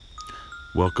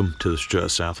Welcome to the Strut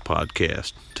South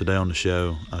podcast. Today on the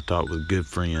show, I talked with a good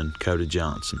friend, Cody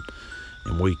Johnson,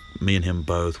 and me and him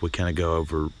both, we kind of go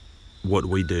over what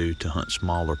we do to hunt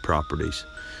smaller properties.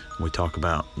 We talk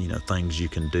about, things you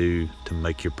can do to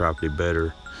make your property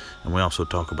better, and we also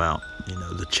talk about,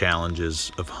 the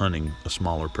challenges of hunting a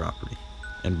smaller property.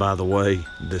 And by the way,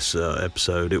 this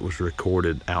episode, it was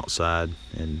recorded outside,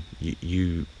 and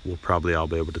you will probably all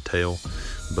be able to tell,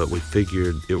 but we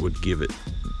figured it would give it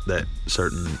that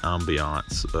certain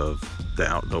ambiance of the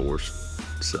outdoors.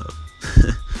 So,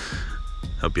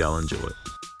 hope y'all enjoy it.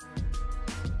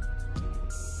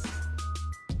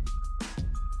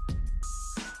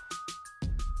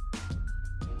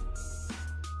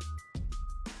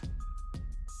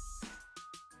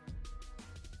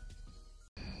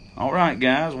 All right,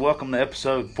 guys, welcome to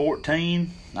episode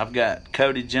 14. I've got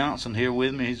Cody Johnson here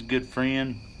with me. He's a good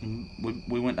friend.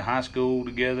 We went to high school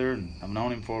together, and I've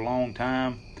known him for a long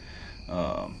time.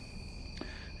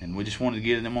 And we just wanted to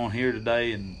get him on here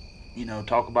today and,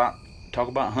 talk about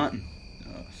hunting.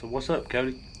 So what's up,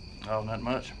 Cody? Oh, not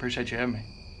much. Appreciate you having me.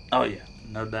 Oh, yeah,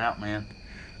 no doubt, man.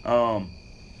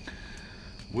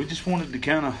 We just wanted to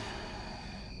kind of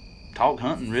talk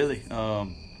hunting, really.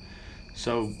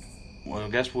 Well, I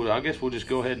guess we'll just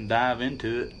go ahead and dive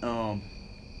into it.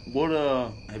 What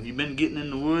have you been getting in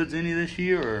the woods any this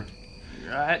year, or?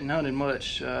 I hadn't hunted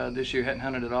much this year. Hadn't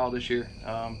hunted at all this year.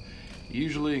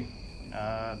 Usually,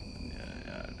 I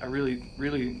really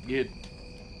get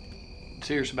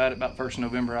serious about it about 1st of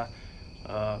November.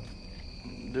 I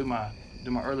do my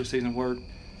early season work.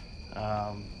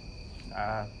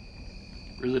 I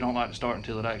really don't like to start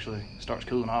until it actually starts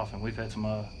cooling off, and we've had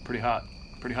some pretty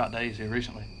hot days here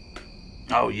recently.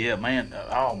 Oh yeah, man.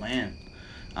 Oh man,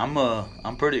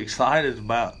 I'm pretty excited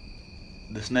about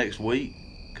this next week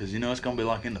because it's gonna be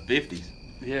like in the 50s.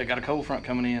 Yeah, got a cold front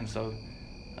coming in, so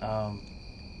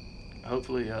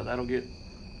hopefully that'll get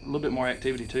a little bit more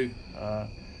activity too.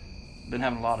 Been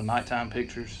having a lot of nighttime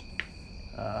pictures.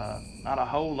 Not a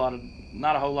whole lot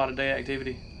of day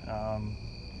activity.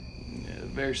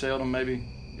 Very seldom, maybe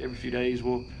every few days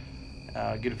we'll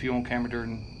get a few on camera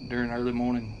during early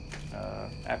morning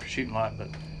after shooting light, but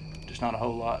just not a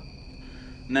whole lot.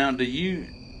 Now, do you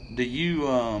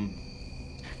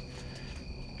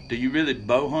really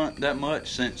bow hunt that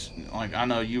much? Since, like, I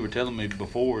know you were telling me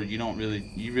before, you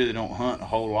really don't hunt a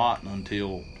whole lot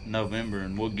until November,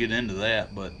 and we'll get into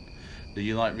that. But do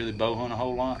you really bow hunt a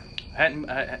whole lot?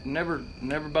 I never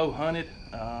bow hunted.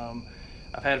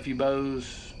 I've had a few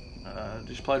bows,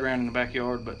 just played around in the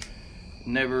backyard, but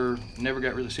never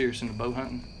got really serious into bow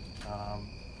hunting.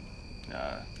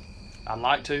 I'd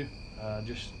like to, I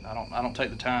don't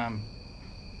take the time.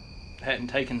 Hadn't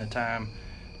taken the time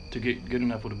to get good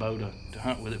enough with a bow to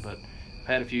hunt with it, but I've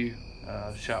had a few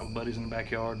shot with buddies in the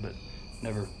backyard, but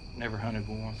never hunted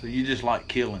with one. So you just like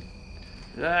killing?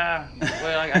 Well,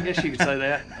 I guess you could say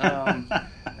that.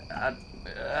 I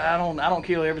don't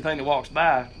kill everything that walks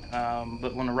by,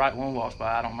 but when the right one walks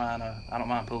by, I don't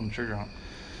mind pulling the trigger on it.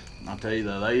 I'll tell you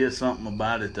though, there is something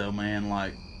about it though, man.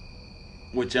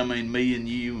 Which I mean, me and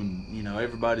you and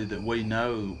everybody that we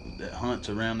know that hunts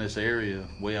around this area,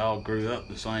 we all grew up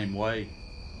the same way.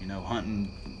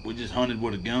 Hunting, we just hunted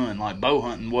with a gun. Like, bow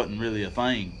hunting wasn't really a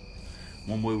thing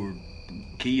when we were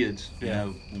kids. Yeah.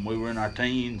 When we were in our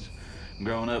teens,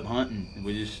 growing up hunting,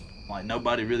 we just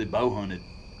nobody really bow hunted,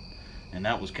 and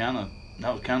that was kind of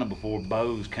before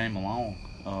bows came along.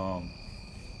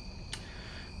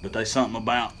 But there's something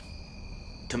about,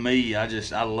 to me, I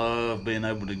love being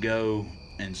able to go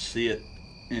and sit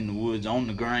in the woods on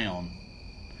the ground.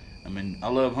 I mean, I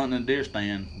love hunting a deer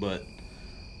stand, but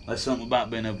there's something about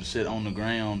being able to sit on the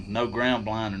ground, no ground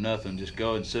blind or nothing. Just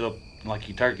go and sit up like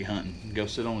you're turkey hunting. Go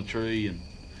sit on a tree and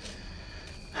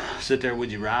sit there with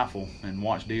your rifle and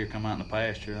watch deer come out in the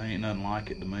pasture. There ain't nothing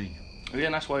like it to me. Yeah,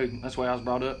 and that's why I was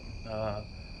brought up.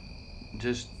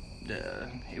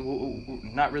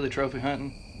 Not really trophy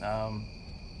hunting.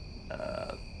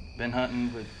 Been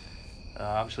hunting with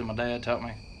obviously my dad taught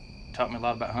me a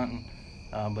lot about hunting,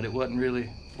 but it wasn't really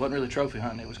trophy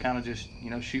hunting. It was kind of just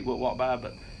shoot what walked by.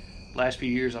 But last few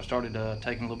years I've started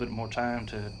taking a little bit more time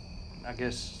to, I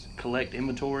guess, collect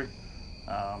inventory,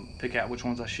 pick out which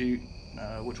ones I shoot,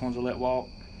 which ones I let walk,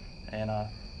 and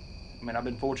I've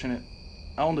been fortunate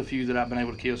on the few that I've been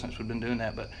able to kill since we've been doing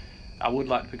that. But I would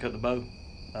like to pick up the bow.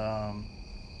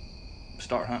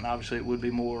 Start hunting, obviously it would be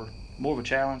more of a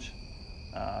challenge,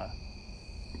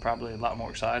 probably a lot more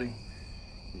exciting.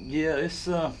 Yeah, it's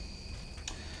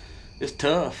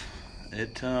tough.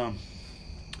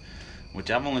 Which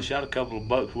I've only shot a couple of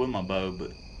bucks with my bow,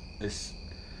 but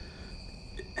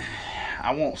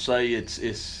I won't say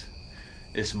it's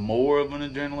it's more of an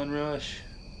adrenaline rush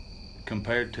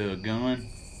compared to a gun.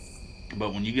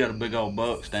 But when you got a big old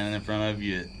buck standing in front of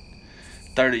you at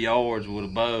 30 yards with a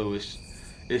bow, it's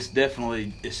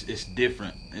definitely it's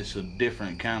different. It's a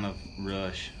different kind of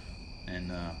rush,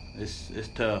 and it's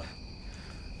tough.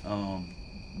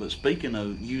 But speaking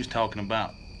of, you was talking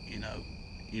about, you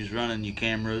was running your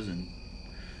cameras and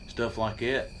stuff like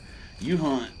that. You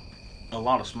hunt a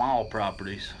lot of small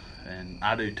properties, and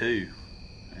I do too.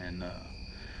 And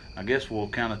I guess we'll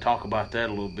kind of talk about that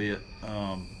a little bit.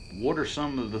 What are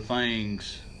some of the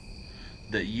things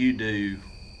that you do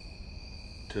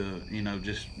to,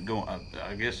 just go,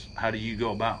 I guess, how do you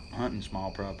go about hunting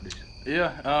small properties?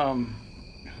 Yeah,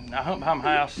 I hunt behind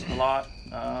my house a lot,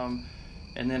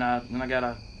 and then I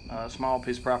got a small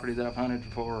piece of property that I've hunted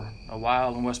for a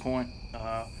while in West Point,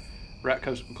 right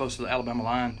close to the Alabama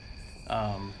line.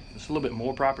 It's a little bit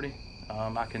more property.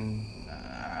 I kind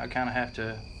of have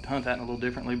to hunt that a little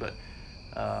differently, but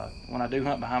when I do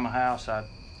hunt behind my house, I'm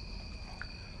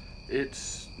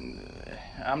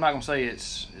not gonna say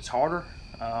it's harder,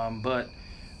 but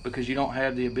because you don't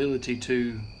have the ability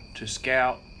to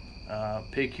scout,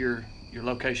 pick your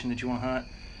location that you want to hunt,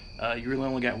 you really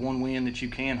only got one wind that you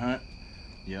can hunt.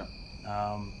 Yeah.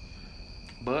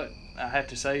 But I have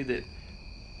to say that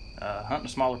hunting a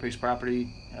smaller piece of property,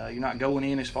 you're not going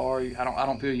in as far. I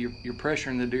don't feel you're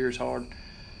pressuring the deer as hard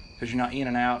because you're not in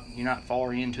and out. You're not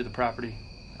far into the property,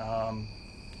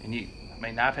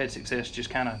 and I've had success just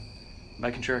kind of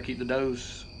making sure I keep the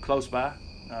does close by,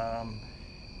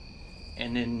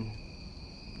 and then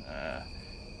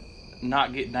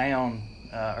not get down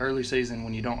early season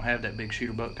when you don't have that big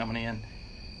shooter buck coming in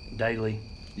daily.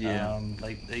 Yeah.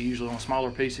 They usually on smaller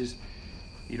pieces.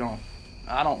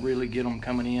 I don't really get them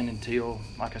coming in until,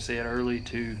 like I said, early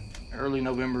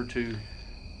November to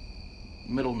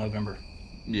middle November.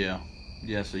 Yeah.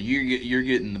 So you're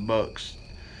getting the bucks.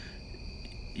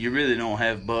 You really don't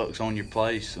have bucks on your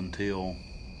place until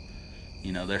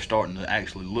they're starting to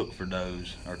actually look for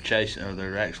does or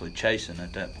they're actually chasing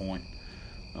at that point.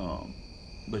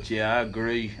 But yeah, I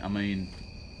agree. I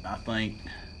think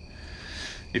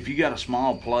if you got a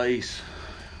small place,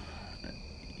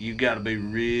 you got to be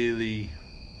really.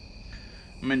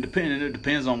 It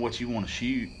depends on what you want to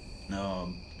shoot.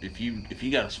 If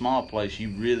you got a small place, you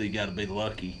really got to be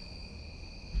lucky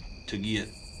to get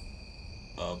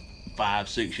a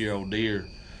 5-6 year old deer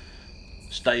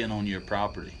staying on your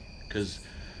property, because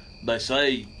they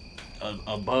say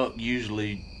a buck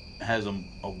usually has a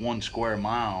 1 square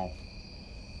mile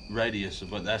radius,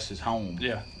 but that's his home.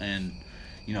 Yeah. And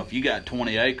if you got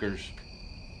 20 acres,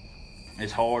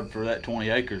 it's hard for that 20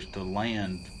 acres to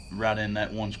land right in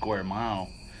that 1 square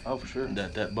mile. Oh, for sure.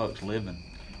 That buck's living.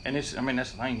 And that's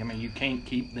the thing. You can't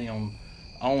keep them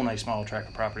on a small tract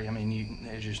of property.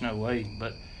 There's just no way.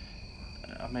 But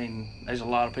there's a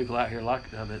lot of people out here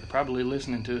that probably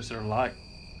listening to us that are like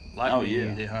Oh, me,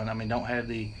 yeah. that hunt. Don't have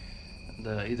the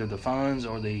either the funds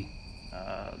or the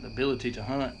ability to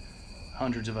hunt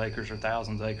hundreds of acres or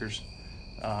thousands of acres.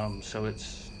 So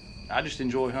I just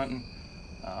enjoy hunting.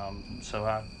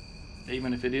 So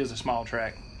even if it is a small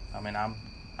tract, I'm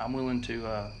willing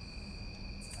to.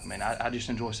 I just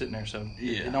enjoy sitting there. So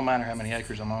Yeah. it don't matter how many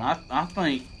acres I'm on. I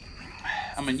think,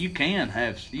 you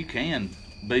can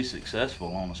be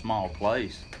successful on a small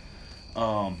place.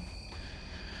 I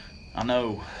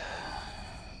know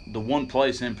the one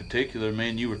place in particular, me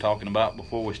and you were talking about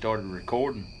before we started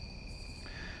recording.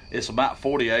 It's about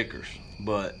 40 acres,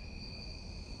 but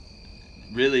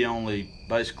really only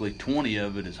basically 20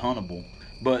 of it is huntable.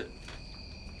 But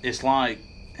it's like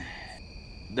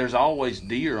there's always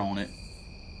deer on it,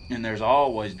 and there's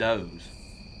always does.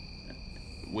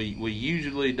 We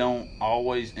usually don't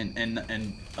always, and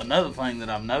another thing that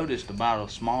I've noticed about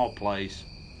a small place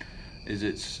is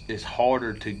it's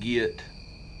harder to get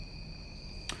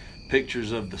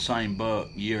pictures of the same buck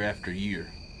year after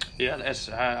year. Yeah,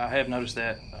 I have noticed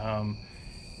that. And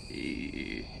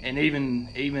even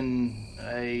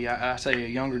I say a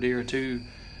younger deer, a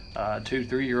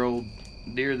 2-3 year old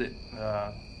deer that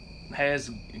has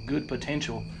good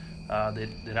potential,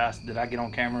 that I get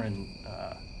on camera and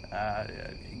I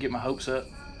get my hopes up,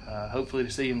 hopefully to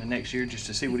see him the next year, just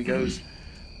to see what he grows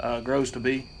to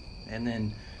be, and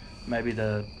then maybe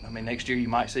next year you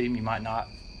might see him, you might not.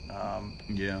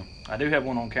 Yeah. I do have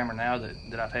one on camera now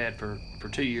that I've had for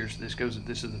 2 years. This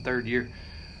is the third year.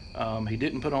 He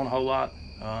didn't put on a whole lot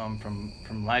from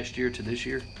last year to this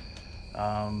year.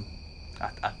 I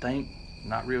think I'm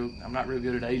not real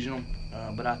good at aging them,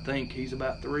 but I think he's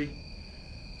about 3.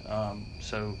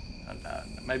 So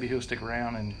maybe he'll stick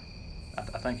around, and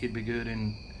I think he'd be good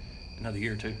in another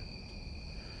year or 2.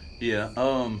 Yeah.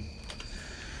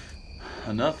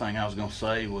 Another thing I was gonna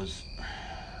say was,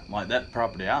 like, that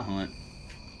property I hunt.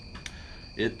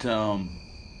 I've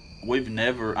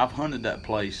hunted that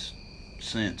place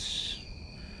since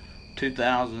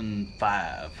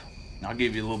 2005. I'll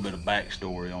give you a little bit of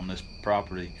backstory on this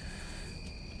property.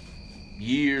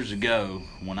 Years ago,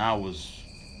 when I was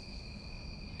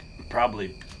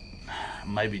probably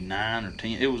maybe 9 or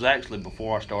 10, it was actually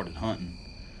before I started hunting.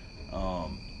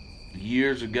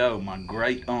 Years ago, my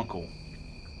great uncle,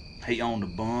 he owned a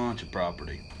bunch of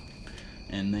property,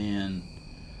 and then,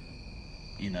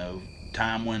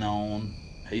 time went on.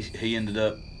 He ended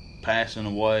up passing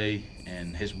away,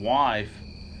 and his wife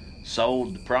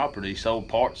sold the property, sold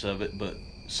parts of it, but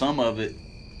some of it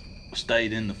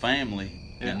stayed in the family,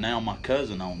 and now my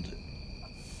cousin owns it.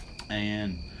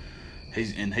 And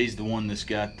he's the one that's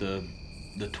got the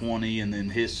 20, and then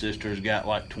his sister's got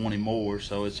like 20 more,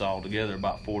 so it's all together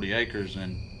about 40 acres.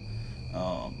 And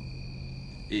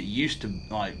it used to,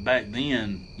 like, back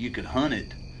then, you could hunt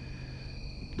it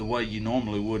the way you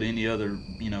normally would any other,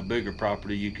 bigger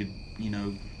property. You could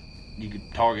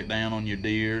target down on your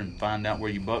deer and find out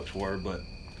where your bucks were. But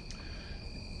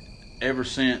ever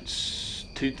since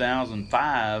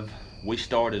 2005, we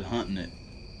started hunting it,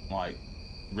 like,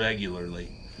 regularly.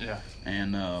 Yeah.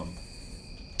 And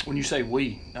when you say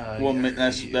we,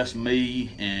 that's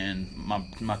me and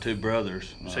my two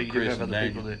brothers. So you Chris do have and other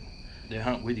Daniel. people that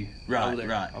hunt with you, Right, over there?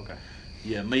 right. Okay.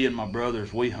 Yeah, me and my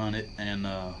brothers, we hunt it, and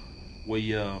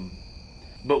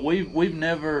but we've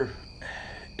never,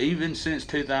 even since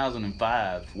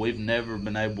 2005, we've never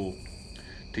been able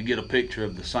to get a picture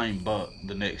of the same buck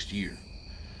the next year.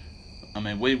 I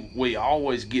mean, we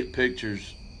always get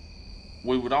pictures.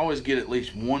 We would always get at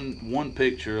least one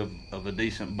picture of a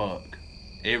decent buck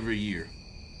every year.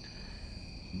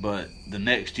 But the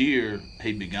next year,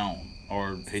 he'd be gone,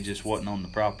 or he just wasn't on the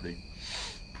property.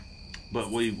 But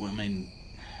we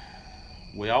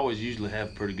always usually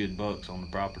have pretty good bucks on the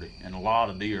property, and a lot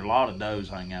of deer, a lot of does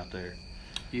hang out there.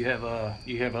 You have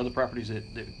other properties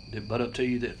that butt up to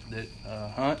you that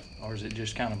hunt, or is it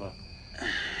just kind of a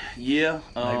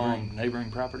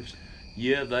neighboring properties?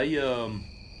 Yeah, they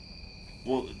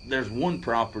well, there's one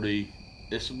property.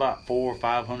 It's about 400 or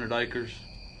 500 acres,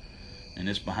 and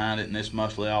it's behind it, and it's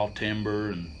mostly all timber,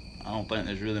 and I don't think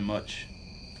there's really much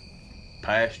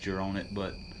pasture on it,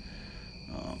 but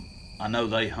I know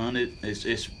they hunt it.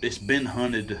 It's been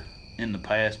hunted in the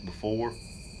past before.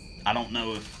 I don't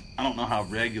know how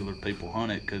regular people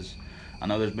hunt it, because I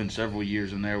know there's been several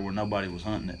years in there where nobody was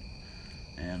hunting it,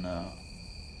 and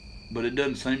but it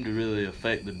doesn't seem to really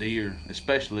affect the deer.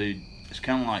 Especially, it's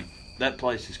kind of like, that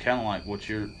place is kind of like what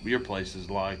your place is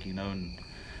like, and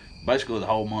basically the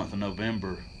whole month of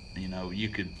November, there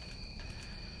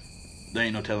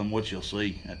ain't no telling what you'll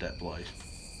see at that place.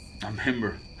 I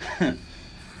remember, I'm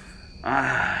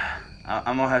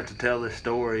gonna have to tell this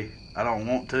story. I don't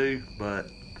want to, but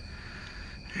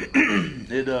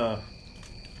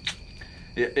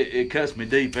it cuts me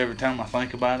deep every time I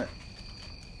think about it.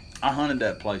 I hunted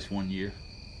that place one year,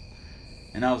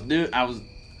 and I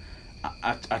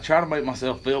try to make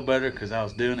myself feel better because I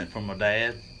was doing it for my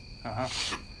dad.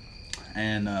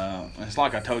 And it's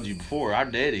like I told you before, our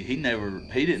daddy, he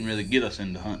didn't really get us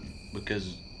into hunting,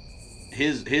 because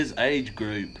his age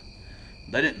group,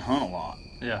 they didn't hunt a lot.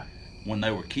 Yeah. When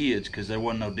they were kids, because there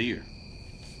wasn't no deer.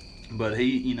 But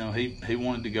he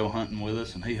wanted to go hunting with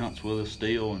us, and he hunts with us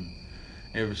still, and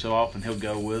every so often he'll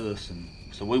go with us. And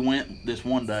so we went this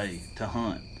one day to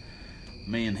hunt,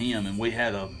 me and him, and we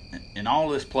had and all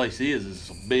this place is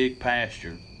a big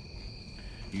pasture.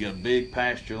 You got a big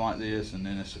pasture like this, and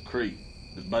then it's a creek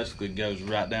that basically goes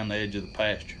right down the edge of the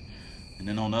pasture. And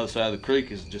then on the other side of the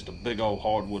creek is just a big old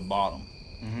hardwood bottom.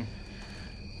 Mm-hmm.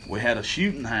 We had a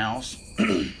shooting house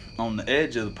on the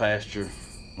edge of the pasture,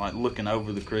 like looking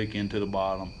over the creek into the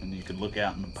bottom, and you could look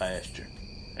out in the pasture.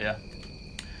 Yeah.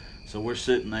 So we're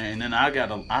sitting there, and then I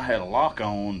had a lock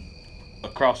on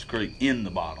across the creek in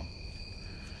the bottom.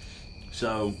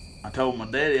 So I told my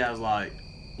daddy, I was like,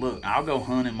 look, I'll go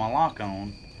hunt in my lock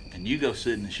on, and you go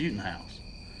sit in the shooting house.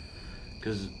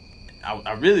 Because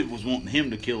I really was wanting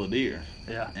him to kill a deer.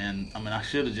 Yeah. And I mean, I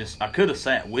could have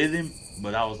sat with him,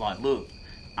 but I was like, look,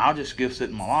 I'll just go sit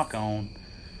in my lock on.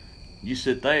 You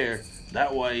sit there.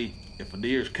 That way, if a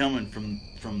deer's coming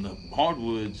from the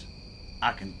hardwoods,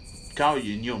 I can call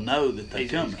you and you'll know that they're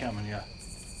coming. He's coming, yeah.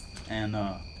 And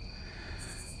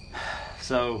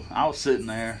so I was sitting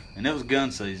there, and it was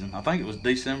gun season. I think it was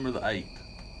December the 8th.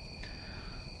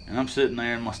 And I'm sitting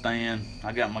there in my stand.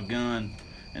 I got my gun,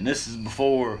 and this is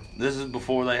before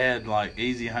they had like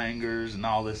easy hangers and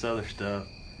all this other stuff.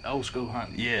 Old school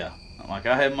hunting. Yeah. Like,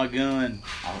 I had my gun,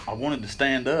 I wanted to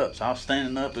stand up, so I was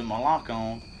standing up in my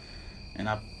lock-on, and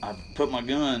I put my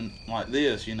gun like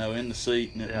this, in the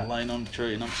seat, and it was laying on the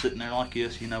tree, and I'm sitting there like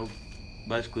this,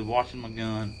 basically watching my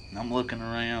gun, and I'm looking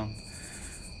around,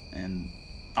 and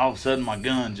all of a sudden my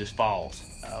gun just falls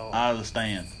out of the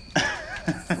stand.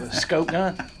 With a scope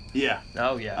gun? Yeah.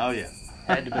 Oh, yeah. Oh, yeah.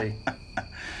 Had to be.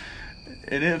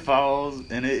 And it falls,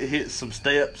 and it hits some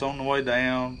steps on the way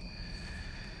down,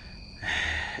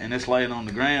 and it's laying on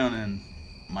the ground, and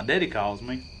my daddy calls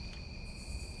me.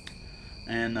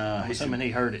 And I'm assuming he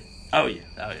heard it. Oh, yeah.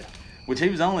 Oh, yeah. Which he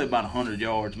was only about 100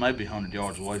 yards, maybe 100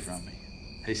 yards away from me.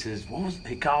 He says,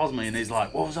 he calls me, and he's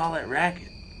like, what was all that racket?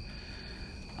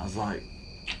 I was like,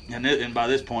 and by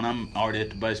this point, I'm already at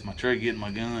the base of my tree getting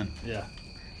my gun. Yeah.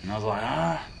 And I was like,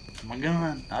 my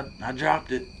gun. I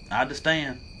dropped it. I had to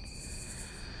stand.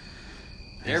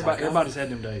 Everybody's had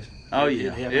them days. Oh,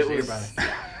 yeah. It was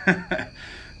everybody.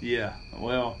 Yeah.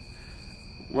 Well,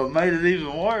 what made it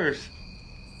even worse,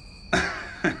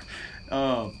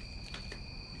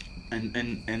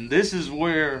 and this is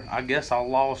where I guess I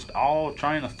lost all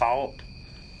train of thought.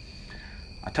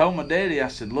 I told my daddy, I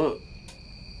said, look,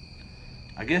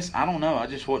 I guess, I don't know, I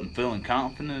just wasn't feeling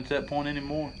confident at that point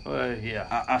anymore. Well,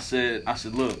 yeah. I said,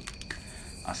 look,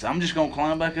 I'm just going to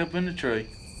climb back up in the tree.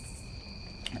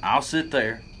 I'll sit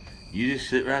there. You just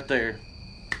sit right there.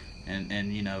 And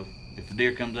if the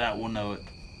deer comes out, we'll know it.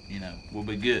 We'll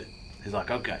be good. He's like,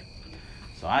 okay.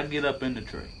 So I get up in the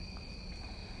tree.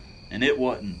 And it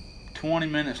wasn't 20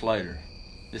 minutes later.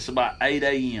 It's about 8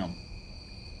 a.m.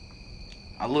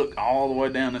 I look all the way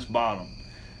down this bottom,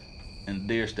 and the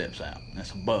deer steps out.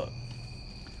 That's a buck.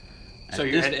 So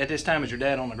at this time, is your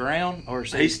dad on the ground, or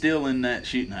is he's still in that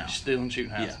shooting house? Still in the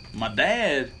shooting house. Yeah. My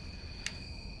dad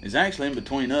is actually in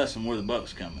between us and where the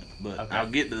buck's coming, but okay. I'll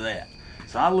get to that.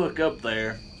 So I look up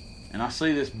there, and I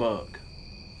see this buck.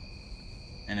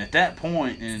 And at that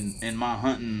point in my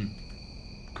hunting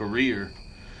career,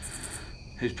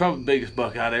 he's probably the biggest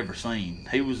buck I'd ever seen.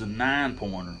 He was a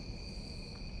 9-pointer.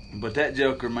 But that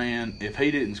joker, man, if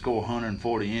he didn't score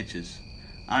 140 inches,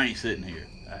 I ain't sitting here.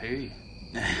 I hear you.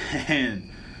 And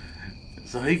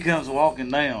so he comes walking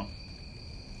down,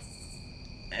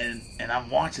 and I'm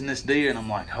watching this deer, and I'm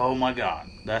like, oh my God,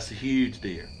 that's a huge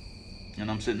deer.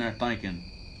 And I'm sitting there thinking,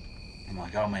 I'm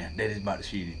like, oh man, Daddy's about to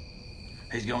shoot him.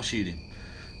 He's gonna shoot him.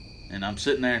 And I'm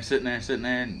sitting there,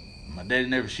 and my daddy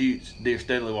never shoots. Deer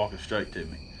steadily walking straight to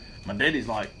me. My daddy's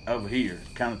like over here,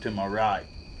 kind of to my right.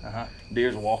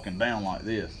 Deer's walking down like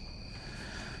this.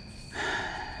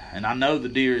 And I know the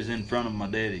deer is in front of my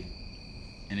daddy,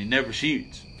 and he never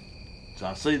shoots. So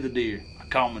I see the deer. I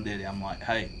call my daddy. I'm like,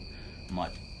 hey,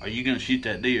 are you gonna shoot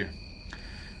that deer?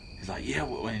 He's like, yeah.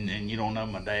 Well, and you don't know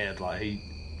my dad. Like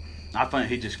I think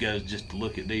he just goes just to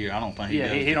look at deer. I don't think he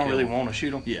goes. He don't really want to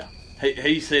shoot them. Yeah.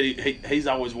 He said he's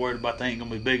always worried about they ain't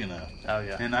gonna be big enough. Oh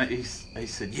yeah. And he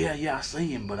said, yeah, I see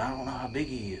him, but I don't know how big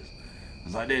he is. I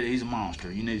was like, Daddy, he's a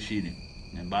monster. You need to shoot him.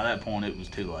 And by that point, it was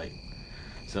too late.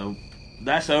 So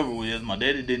that's over with. My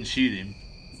daddy didn't shoot him.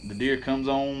 The deer comes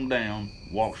on down,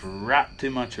 walks right to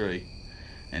my tree,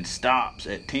 and stops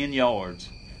at 10 yards,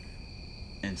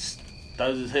 and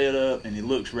throws his head up, and he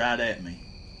looks right at me.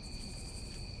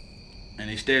 And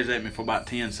he stares at me for about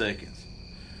 10 seconds.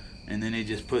 And then he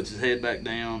just puts his head back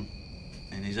down,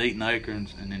 and he's eating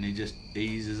acorns, and then he just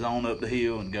eases on up the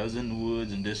hill and goes in the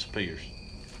woods and disappears.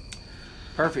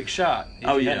 Perfect shot.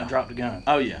 If you hadn't dropped the gun.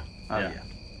 Oh yeah.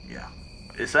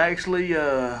 It's actually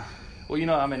well,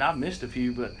 I've missed a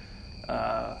few, but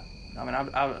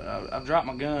I've dropped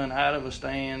my gun out of a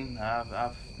stand.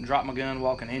 I've dropped my gun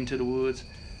walking into the woods.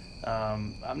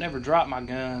 I've never dropped my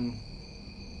gun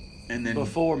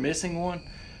before missing one,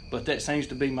 but that seems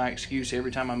to be my excuse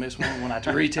every time I miss one. When I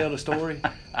retell the story,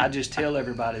 I just tell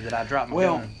everybody that I dropped my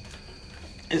gun.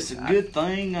 It's a good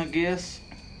thing, I guess.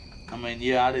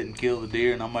 I didn't kill the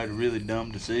deer, and I made a really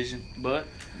dumb decision. But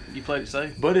you played it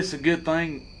safe. But it's a good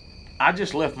thing. I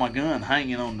just left my gun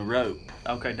hanging on the rope.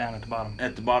 Okay, down at the bottom.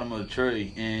 At the bottom of the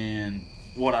tree. And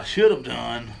what I should have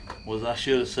done was I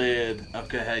should have said,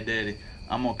 okay, hey, Daddy,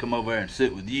 I'm going to come over there and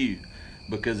sit with you.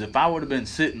 Because if I would have been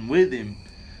sitting with him,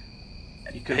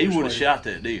 he would have shot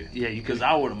that deer. Yeah, because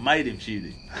I would have made him shoot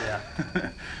him. Yeah.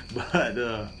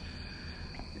 But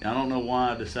I don't know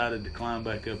why I decided to climb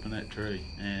back up in that tree.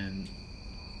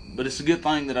 But it's a good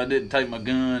thing that I didn't take my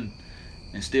gun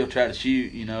and still try to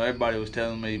shoot. Everybody was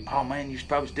telling me, oh man, you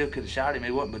probably still could have shot him.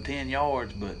 It wasn't but 10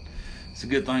 yards. But it's a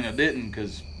good thing I didn't,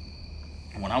 because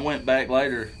when I went back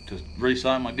later to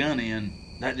re-sight my gun in,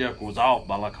 that joker was off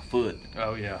by like a foot.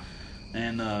 Oh yeah.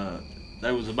 And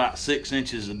there was about 6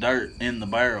 inches of dirt in the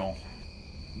barrel.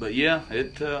 But yeah,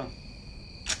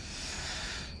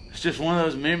 it's just one of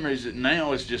those memories that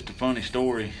now it's just a funny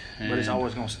story. But it's And-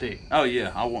 always gonna stick. Oh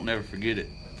yeah, I won't never forget it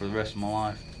for the rest of my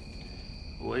life.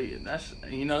 Well, that's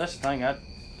the thing. I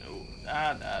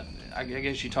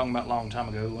guess you're talking about a long time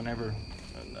ago.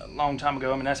 A long time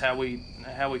ago. I mean, that's how we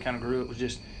kind of grew. It was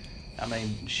just, I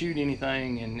mean, shoot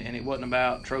anything, and it wasn't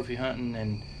about trophy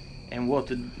hunting and what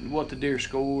the deer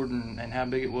scored and how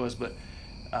big it was. But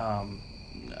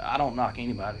I don't knock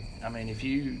anybody. I mean, if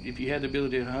you had the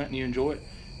ability to hunt and you enjoy it,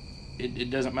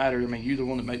 it doesn't matter. I mean, you're the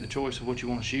one that make the choice of what you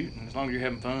want to shoot, and as long as you're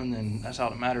having fun, then that's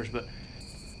all that matters. But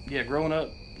yeah, growing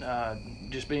up,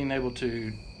 just being able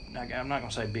to, I'm not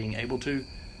gonna say being able to,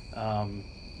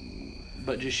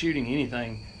 but just shooting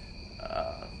anything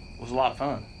was a lot of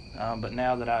fun. But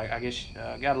now that I guess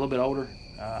got a little bit older,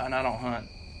 and I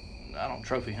don't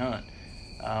trophy hunt,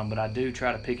 but I do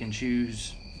try to pick and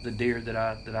choose the deer that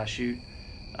I shoot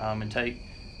and take,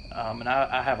 and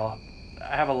I have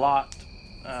a lot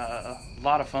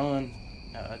of fun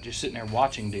just sitting there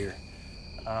watching deer.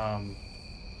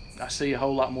 I see a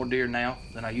whole lot more deer now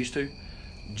than I used to,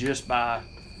 just by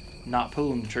not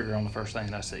pulling the trigger on the first thing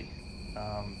that I see.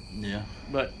 Yeah.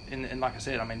 But and like I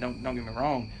said, I mean, don't get me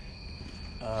wrong.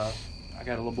 I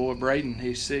got a little boy, Braden.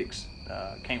 He's 6.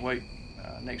 Can't wait.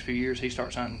 Next few years he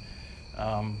starts hunting,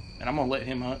 and I'm gonna let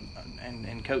him hunt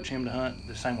and coach him to hunt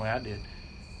the same way I did,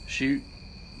 shoot.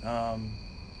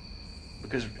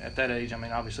 Because at that age, I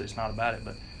mean, obviously it's not about it,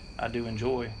 but I do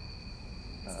enjoy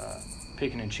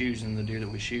picking and choosing the deer that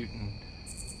we shoot. And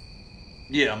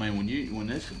Yeah, I mean, when you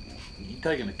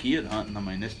taking a kid hunting, I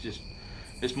mean,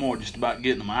 it's more just about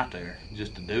getting them out there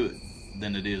just to do it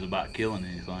than it is about killing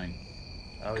anything.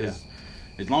 oh yeah, Because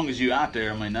as long as you're out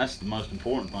there, I mean, that's the most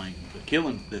important thing. But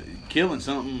killing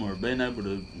something or being able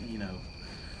to,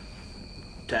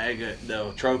 tag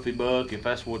the trophy buck, if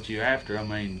that's what you're after, I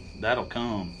mean, that'll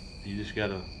come. You just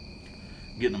gotta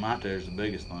getting them out there is the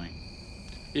biggest thing.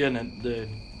 yeah, and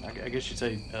I guess you'd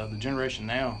say the generation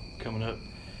now coming up,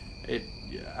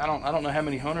 I don't know how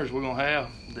many hunters we're gonna have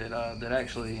that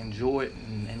actually enjoy it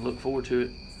and look forward to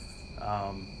it.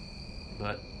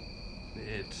 But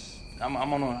I'm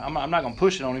not gonna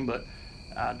push it on him, but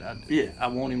I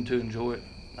want him to enjoy it.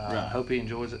 I Right. hope he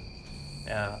enjoys it.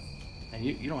 And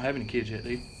you don't have any kids yet,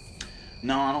 do you?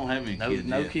 No, I don't have any kids.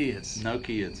 No yet. kids. No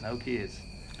kids. No kids.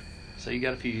 So you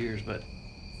got a few years, but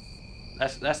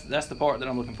that's the part that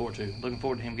I'm looking forward to. Looking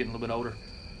forward to him getting a little bit older,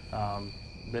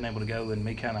 being able to go and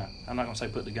me kind of, I'm not gonna say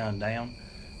put the gun down,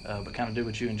 but kind of do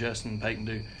what you and Justin and Peyton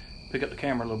do, pick up the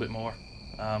camera a little bit more,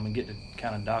 and get to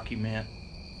kind of document,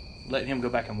 let him go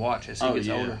back and watch as he gets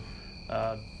older,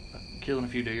 killing a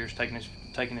few deers,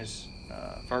 taking his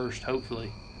first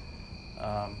hopefully,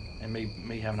 and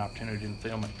me having an opportunity to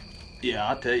film it. Yeah,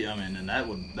 I tell you, I mean, and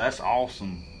that's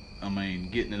awesome. I mean,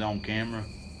 getting it on camera,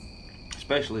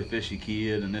 especially if it's your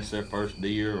kid and it's their first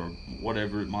deer or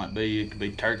whatever it might be. It could be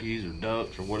turkeys or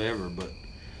ducks or whatever. But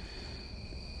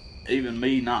even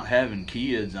me not having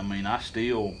kids, I mean,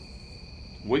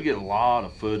 we get a lot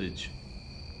of footage.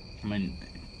 I mean,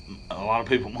 a lot of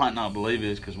people might not believe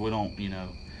this because we don't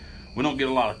get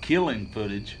a lot of killing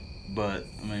footage. But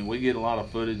I mean, we get a lot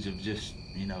of footage of just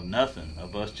nothing,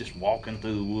 of us just walking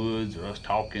through the woods or us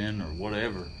talking or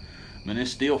whatever. I mean,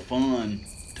 it's still fun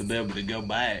to be able to go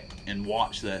back and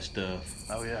watch that stuff.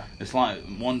 Oh yeah. It's like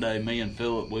one day me and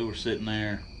Philip, we were sitting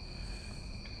there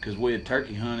because we had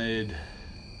turkey hunted.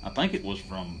 I think it was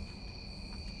from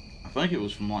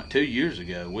like 2 years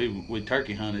ago. We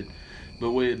turkey hunted,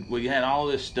 but we had all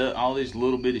this stuff, all these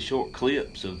little bitty short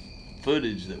clips of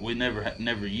footage that we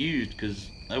never used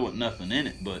because there wasn't nothing in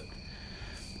it. But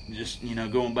just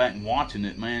going back and watching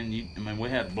it, man. We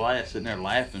had a blast sitting there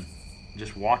laughing,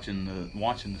 just watching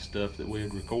the stuff that we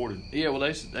had recorded. Yeah, well,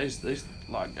 they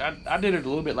like I did it a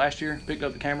little bit last year. Picked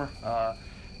up the camera,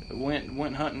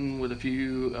 went hunting with a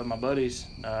few of my buddies,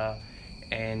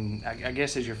 and I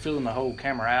guess as you're filling the whole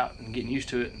camera out and getting used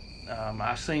to it,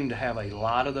 I seem to have a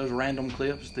lot of those random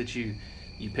clips that you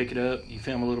pick it up, you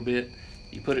film a little bit,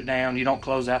 you put it down, you don't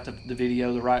close out the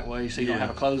video the right way, so you don't have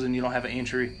a closing, you don't have an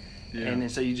entry, and then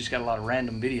so you just got a lot of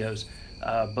random videos.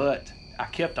 But I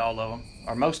kept all of them,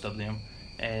 or most of them,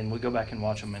 and we go back and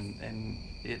watch them, and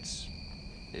it's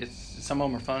some of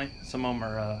them are funny, some of them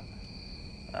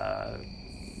are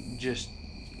just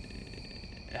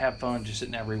have fun just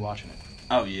sitting there rewatching it.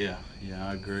 Oh yeah,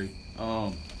 I agree.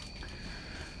 Well,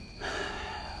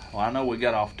 I know we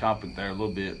got off topic there a little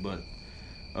bit, but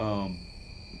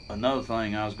another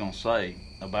thing I was gonna say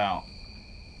about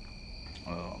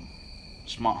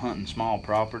hunting small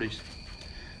properties,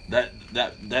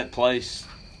 that place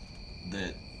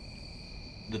that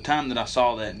the time that I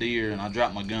saw that deer and I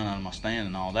dropped my gun out of my stand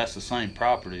and all, that's the same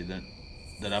property that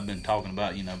I've been talking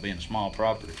about, you know, being a small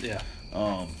property. Yeah.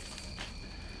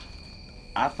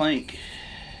 I think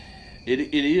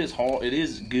it is hard. It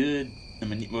is good. I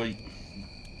mean, well,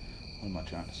 what am I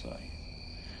trying to say?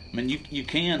 I mean, you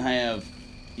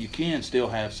can still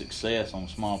have success on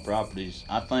small properties.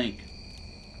 I think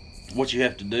what you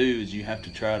have to do is you have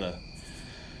to try to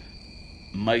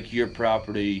make your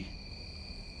property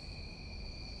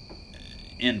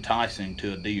enticing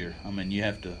to a deer. I mean, you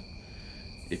have to,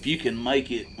 if you can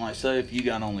make it, like say if you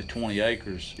got only 20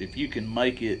 acres, if you can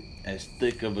make it as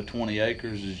thick of a 20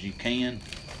 acres as you can,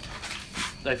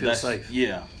 they feel safe.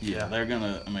 Yeah. They're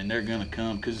gonna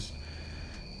come, because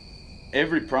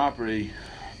every property,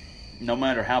 no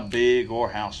matter how big or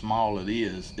how small it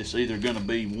is, it's either going to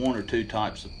be one or two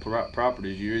types of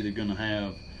properties. You're either going to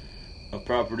have a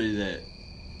property that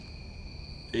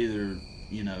either,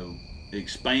 you know,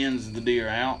 expands the deer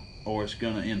out, or it's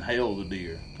going to inhale the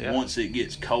deer once it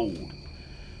gets cold.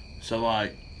 So,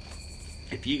 like,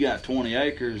 if you got 20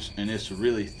 acres and it's a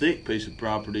really thick piece of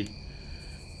property,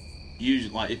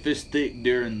 usually, like, if it's thick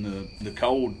during the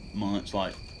cold months,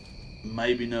 like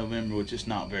maybe November, which it's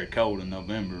not very cold in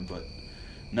November, but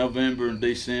November and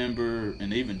December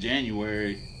and even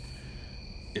January,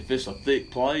 if it's a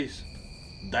thick place,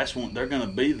 that's when they're going to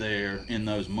be there in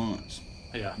those months.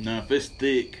 Yeah. Now, if it's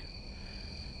thick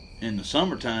in the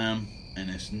summertime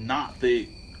and it's not thick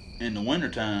in the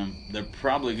wintertime, they're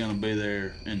probably going to be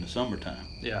there in the summertime.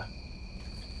 Yeah.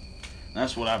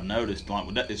 That's what I've noticed, like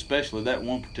with that, especially that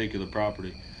one particular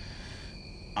property.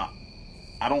 I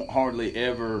don't hardly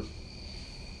ever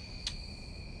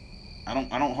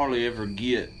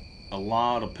get a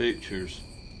lot of pictures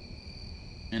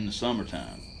in the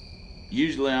summertime.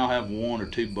 Usually I'll have one or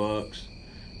two bucks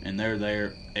and they're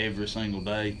there every single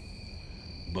day,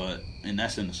 and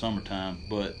that's in the summertime.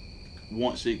 But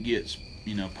once it gets,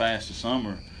 you know, past the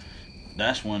summer,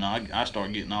 that's when I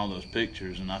start getting all those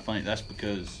pictures, and I think that's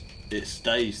because it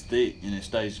stays thick and it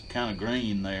stays kind of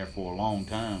green there for a long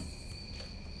time,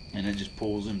 and it just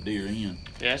pulls them deer in.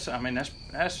 Yes, I mean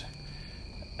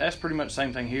that's pretty much the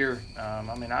same thing here.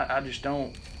 I mean, I just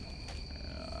don't.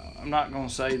 I'm not going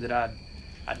to say that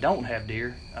I don't have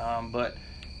deer, but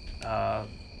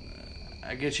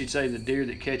I guess you'd say the deer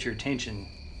that catch your attention.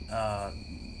 I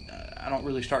don't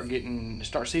really start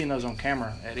seeing those on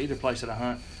camera at either place that I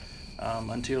hunt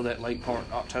until that late part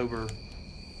October,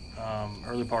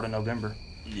 early part of November.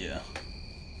 Yeah.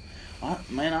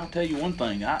 I'll tell you one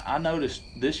thing. I noticed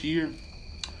this year,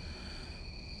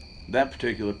 that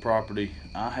particular property,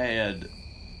 I had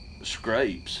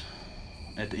scrapes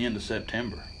at the end of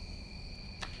September.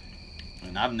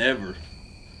 And I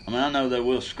know there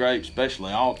will scrape,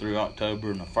 especially all through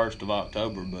October and the 1st of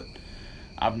October, but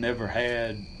I've never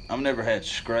had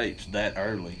scrapes that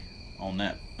early on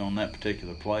that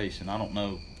particular place, and I don't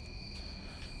know.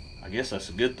 I guess that's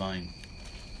a good thing.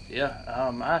 Yeah,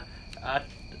 I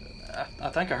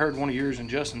think I heard one of yours and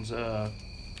Justin's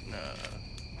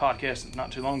podcast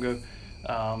not too long ago,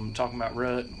 talking about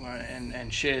rut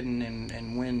and shedding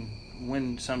and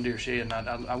when some deer shed. And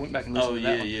I went back and listened to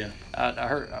that one. Yeah.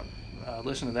 I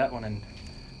listened to that one, and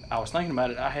I was thinking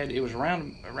about it. It was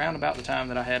around about the time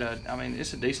that I had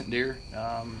it's a decent deer,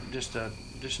 just a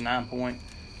 9-point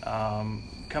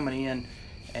coming in,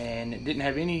 and it didn't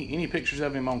have any pictures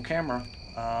of him on camera,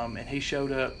 and he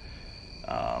showed up.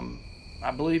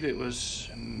 I believe it was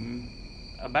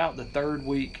about the 3rd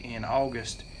week in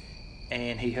August,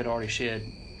 and he had already shed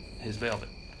his velvet.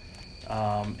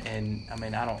 And I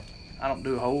mean, I don't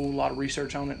do a whole lot of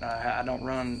research on it. I haven't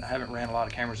ran a lot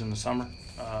of cameras in the summer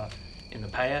in the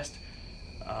past,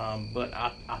 but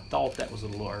I thought that was a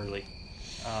little early.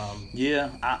 Yeah,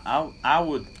 I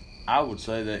would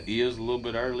say that is a little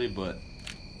bit early, but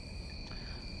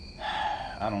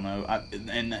I don't know.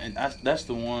 That's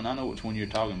the one. I know which one you're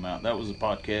talking about. That was a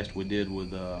podcast we did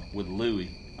with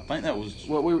Louie. I think that was.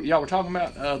 Well, y'all were talking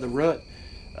about the rut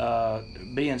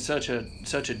being such a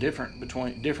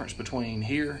difference between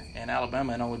here and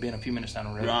Alabama, and only being a few minutes down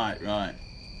the road. Right.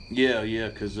 Yeah.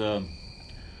 Because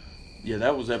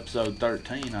that was episode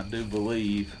 13, I do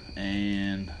believe,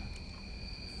 and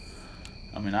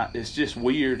I mean, it's just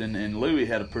weird, and Louie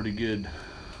had a pretty good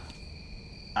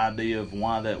idea of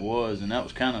why that was, and that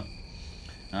was kind of,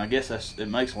 and I guess it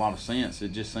makes a lot of sense.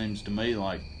 It just seems to me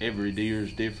like every deer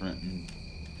is different, and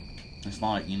it's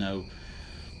like, you know,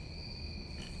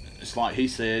 it's like he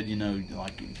said, you know,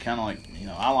 like kind of like, you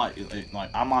know,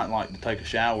 I might like to take a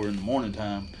shower in the morning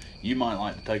time. You might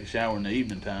like to take a shower in the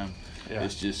evening time. Yeah.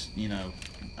 It's just,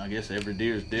 I guess every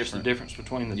deer is different. Just the difference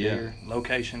between the deer,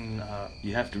 location.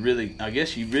 You have to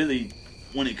really,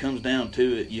 when it comes down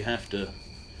to it, you have to,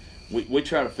 we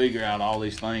try to figure out all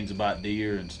these things about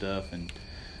deer and stuff, and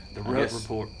the rut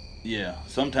report. Yeah,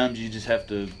 sometimes you just have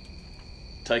to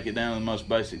take it down to the most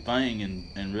basic thing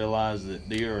and realize that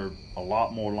deer are a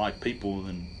lot more like people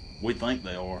than we think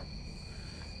they are.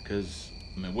 Because,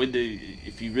 we do,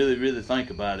 if you really, really think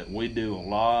about it, we do a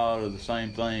lot of the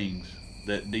same things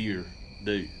that deer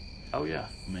do. Oh, yeah.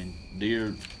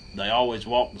 Deer, they always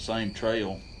walk the same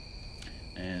trail,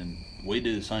 and we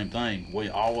do the same thing. We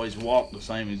always walk the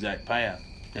same exact path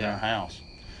in our house.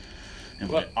 And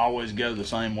we always go the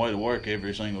same way to work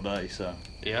every single day. So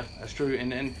yeah, that's true.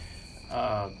 And then,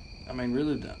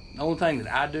 really, the only thing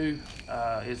that I do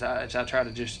is I try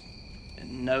to just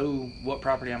know what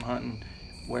property I'm hunting,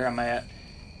 where I'm at,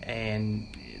 and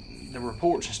the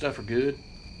reports and stuff are good.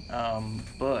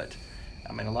 But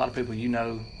a lot of people, you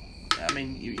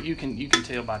can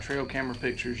tell by trail camera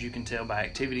pictures. You can tell by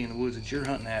activity in the woods that you're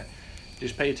hunting at.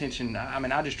 Just pay attention.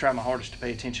 I just try my hardest to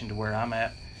pay attention to where I'm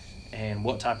at and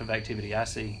what type of activity I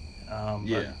see.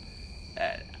 But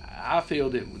I feel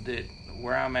that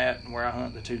where I'm at and where I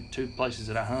hunt, the two places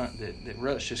that I hunt, that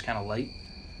rut's just kind of late.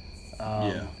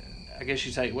 I guess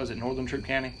you'd say, was it Northern Troup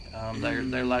County? They're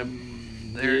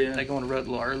going to rut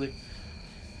a little early.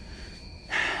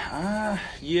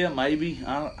 Yeah, maybe.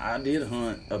 I did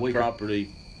hunt a property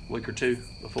week or two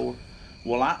before.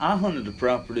 Well, I hunted a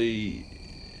property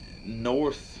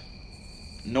northern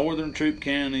Troup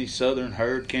County, southern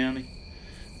Heard County,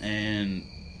 and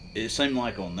it seemed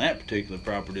like on that particular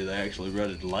property they actually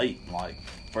rutted late, like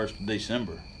 1st of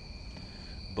December.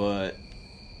 But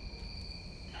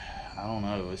I don't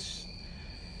know. It's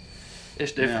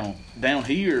different. Down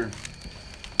here,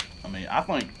 I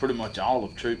think pretty much all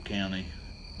of Troup County,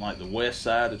 like the west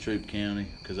side of Troup County,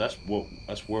 because that's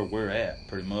where we're at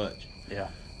pretty much. Yeah.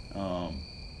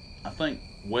 I think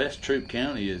West Troup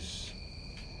County is,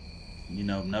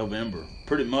 November.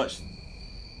 Pretty much,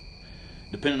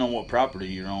 depending on what property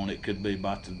you're on, it could be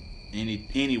about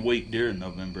any week during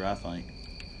November, I think.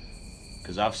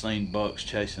 Because I've seen bucks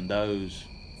chasing does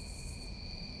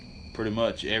pretty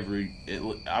much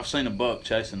I've seen a buck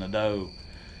chasing a doe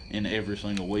in every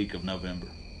single week of November.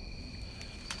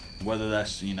 Whether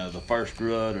that's, the first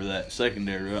rut or that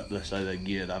secondary rut they say they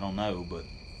get, I don't know, but.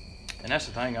 And that's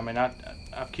the thing.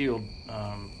 I've killed,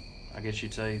 I guess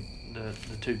you'd say, the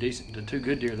two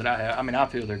good deer that I have. I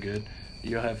feel they're good.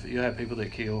 You'll have people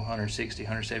that kill 160,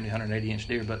 170, 180 inch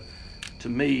deer, but to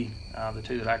me, the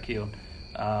two that I killed,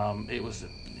 it was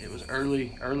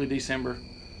early December.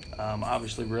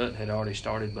 Obviously, rut had already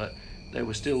started, but there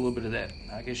was still a little bit of that,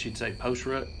 I guess you'd say, post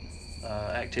rut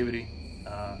activity.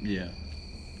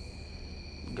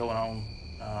 Going on,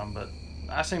 but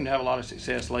I seem to have a lot of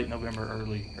success late November,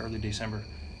 early December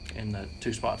in the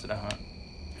two spots that I hunt.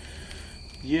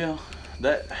 Yeah,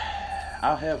 that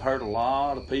I have heard a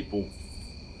lot of people.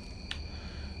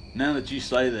 Now that you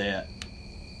say that,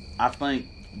 I think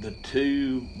the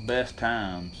two best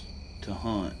times to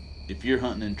hunt, if you're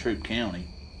hunting in Troup County,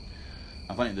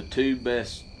 I think the two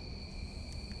best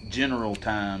general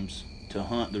times to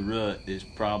hunt the rut is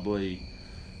probably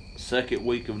second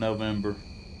week of November.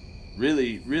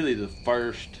 Really the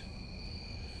first,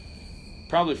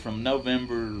 probably from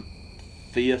November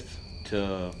 5th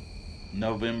to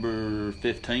November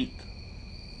 15th.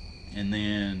 And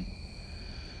then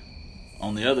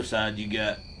on the other side, you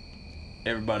got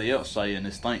everybody else saying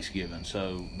it's Thanksgiving.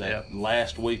 So that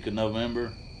last week of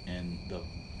November and the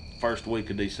first week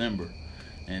of December.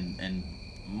 And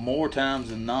more times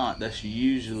than not, that's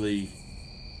usually,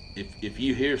 if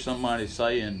you hear somebody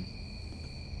saying,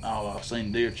 "Oh, I've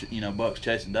seen deer, bucks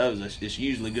chasing does," it's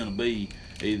usually going to be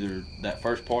either that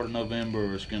first part of November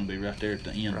or it's going to be right there at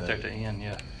the end. Right there at the end,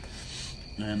 yeah.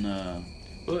 And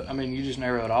but you just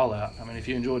narrow it all out. If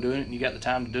you enjoy doing it and you got the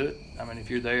time to do it. If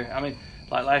you're there,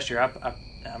 like last year, I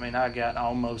got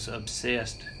almost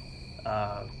obsessed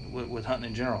with hunting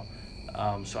in general.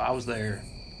 So I was there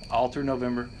all through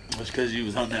November. It's because you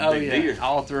was hunting that big deer.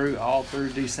 All through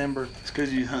December. It's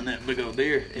because you was hunting that big old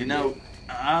deer.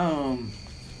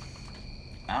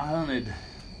 I hunted.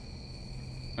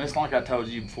 It's like I told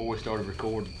you before we started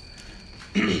recording.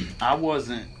 I've always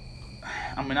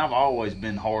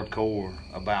been hardcore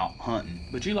about hunting.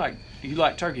 But you like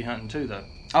turkey hunting too, though.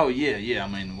 Oh yeah.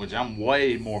 Which I'm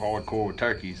way more hardcore with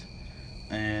turkeys.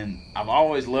 And I've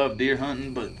always loved deer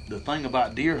hunting, but the thing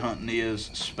about deer hunting is,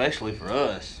 especially for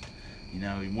us,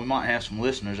 we might have some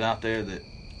listeners out there that,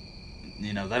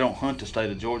 they don't hunt the state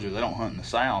of Georgia, they don't hunt in the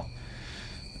South.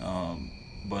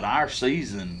 But our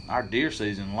deer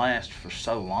season lasts for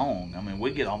so long. I mean,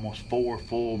 we get almost 4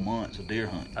 full months of deer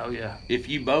hunting. Oh yeah. If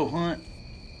you bow hunt,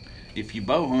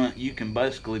 you can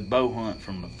basically bow hunt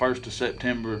from the 1st of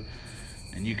September,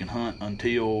 and you can hunt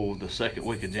until the 2nd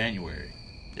week of January.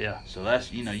 Yeah. So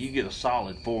that's, you get a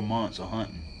solid 4 months of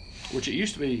hunting. Which it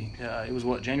used to be. It was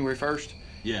what, January 1st.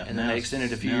 Yeah. And then they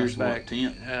extended a few years back.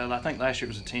 10th. I think last year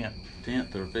it was the 10th.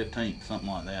 10th or 15th, something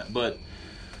like that. But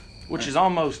which is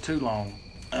almost too long.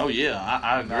 oh yeah,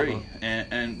 I agree.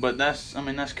 But that's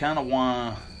kind of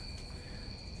why,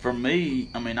 for me,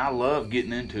 I love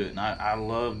getting into it, and I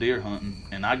love deer hunting,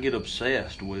 and I get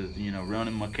obsessed with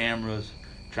running my cameras,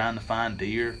 trying to find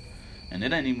deer, and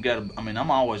it ain't even got to.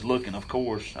 I'm always looking, of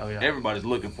course. Oh, yeah. Everybody's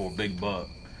looking for a big buck.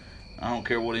 I don't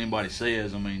care what anybody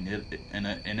says.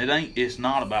 It's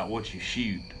not about what you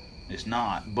shoot. It's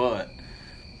not, but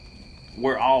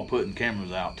we're all putting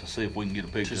cameras out to see if we can get a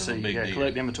picture of a big deer.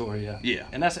 Collect inventory, yeah. Yeah.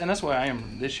 And that's where I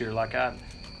am this year. Like I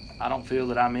don't feel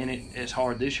that I'm in it as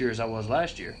hard this year as I was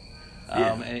last year.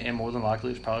 Yeah. And more than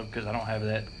likely it's probably because I don't have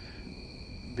that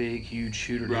big, huge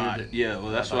shooter deer. Right. Yeah.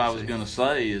 Well, that's what I was gonna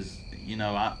say. Is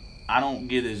I don't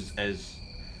get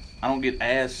I don't get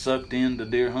as sucked into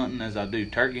deer hunting as I do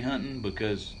turkey hunting,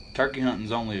 because turkey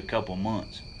hunting's only a couple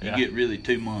months. You get really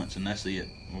 2 months, and that's it.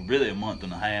 Well, really a month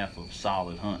and a half of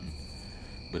solid hunting.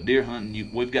 But deer hunting,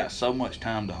 we've got so much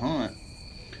time to hunt.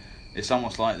 It's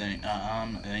almost like there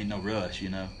ain't no rush,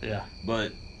 Yeah.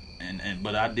 But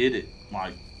but I did it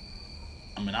like,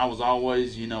 I was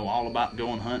always all about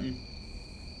going hunting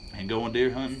and going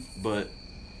deer hunting. But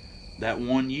that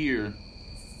one year,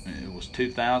 it was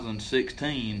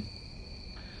 2016,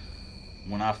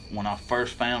 when I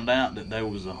first found out that there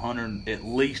was at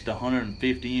least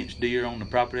 150-inch deer on the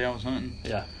property I was hunting.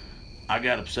 Yeah. I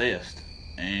got obsessed,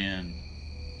 and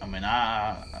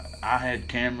I had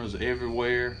cameras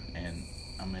everywhere, and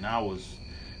I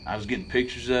was getting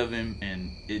pictures of him,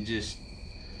 and it just,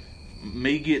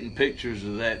 me getting pictures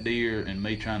of that deer and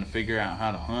me trying to figure out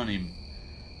how to hunt him,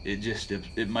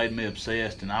 it made me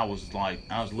obsessed, and I was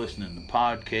listening to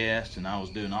podcasts, and I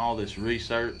was doing all this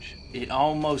research.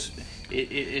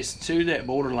 It's to that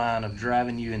borderline of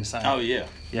driving you insane. Oh yeah.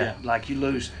 Yeah. Like you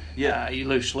lose. Yeah. You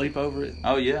lose sleep over it.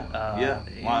 Oh yeah. Yeah.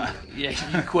 Why?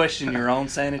 Yeah. You question your own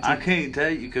sanity. I can't tell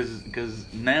you because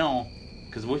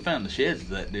we found the sheds of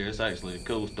that deer. It's actually a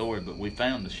cool story, but we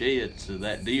found the sheds of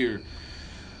that deer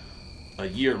a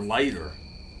year later,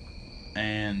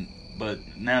 but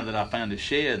now that I found his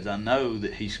sheds, I know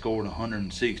that he scored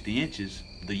 160 inches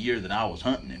the year that I was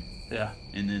hunting him. Yeah.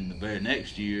 And then the very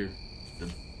next year,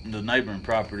 the neighboring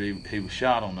property, he was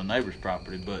shot on the neighbor's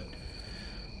property. But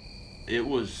it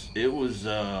was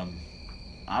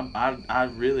I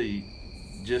really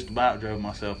just about drove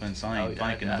myself insane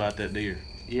thinking about that deer.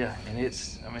 Yeah, and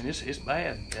it's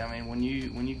bad. When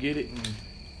you get it,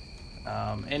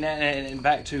 and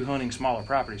back to hunting smaller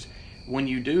properties, when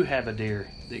you do have a deer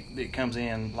that comes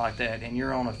in like that, and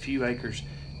you're on a few acres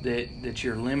that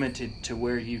you're limited to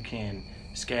where you can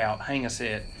scout, hang a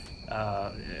set,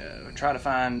 try to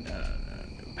find,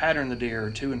 pattern the deer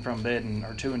to and from bedding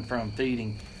or to and from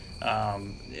feeding.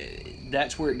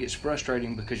 That's where it gets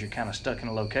frustrating, because you're kind of stuck in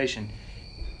a location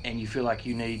and you feel like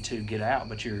you need to get out,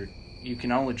 but you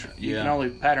can only can only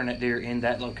pattern that deer in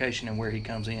that location and where he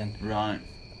comes in. Right.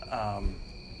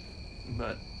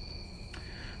 But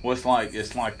well, it's like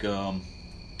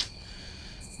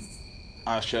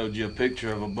I showed you a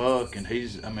picture of a buck, and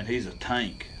he's a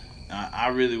tank. I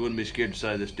really wouldn't be scared to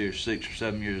say this deer's 6 or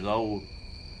 7 years old,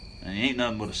 and he ain't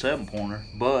nothing but a 7-pointer.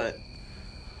 But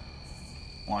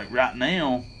like right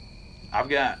now, I've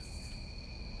got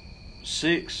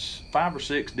 5 or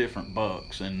 6 different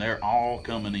bucks, and they're all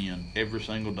coming in every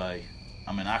single day.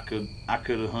 I could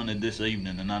have hunted this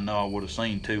evening, and I know I would have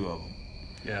seen 2 of them.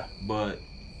 yeah, But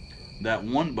that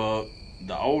one buck,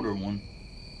 the older one,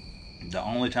 the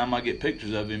only time I get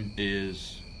pictures of him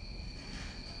is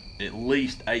at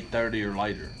least 8:30 or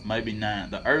later, maybe 9.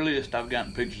 The earliest I've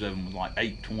gotten pictures of him was like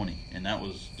 8:20, and that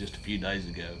was just a few days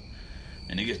ago.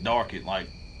 And it gets dark at like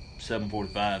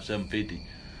 7:45, 7:50.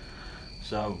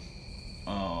 So,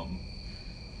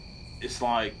 it's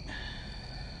like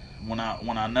when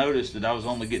I noticed that I was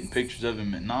only getting pictures of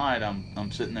him at night,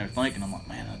 I'm sitting there thinking, I'm like,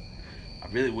 man, I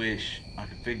really wish I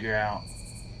could figure out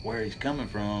where he's coming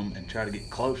from and try to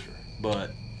get closer,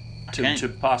 but I can't. to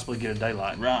possibly get a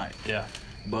daylight. Right. Yeah.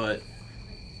 But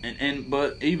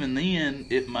but even then,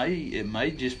 it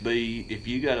may just be, if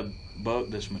you got a buck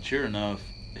that's mature enough,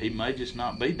 he may just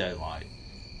not be daylight,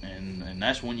 and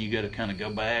that's when you got to kind of go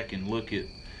back and look at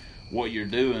what you're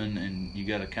doing, and you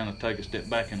got to kind of take a step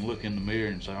back and look in the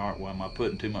mirror and say, all right, well, am I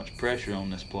putting too much pressure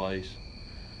on this place?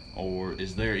 or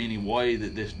is there any way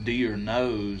that this deer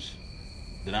knows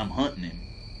that I'm hunting him?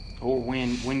 Or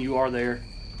when you are there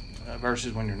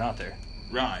versus when you're not there.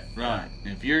 Right.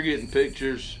 If you're getting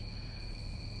pictures,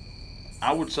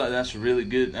 I would say that's really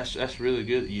good. That's really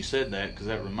good that you said that, because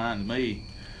that reminded me.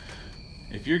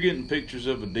 If you're getting pictures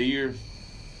of a deer,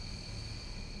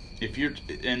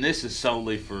 and this is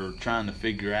solely for trying to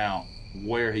figure out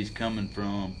where he's coming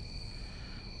from.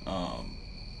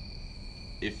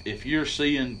 If you're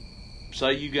seeing,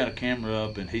 say you got a camera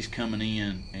up and he's coming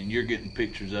in and you're getting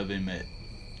pictures of him at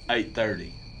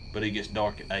 8:30, but it gets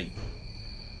dark at 8.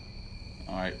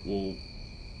 All right, well,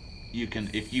 you can,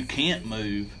 if you can't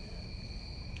move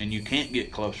and you can't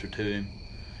get closer to him,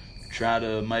 try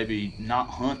to maybe not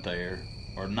hunt there,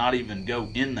 or not even go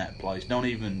in that place. Don't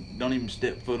even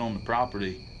step foot on the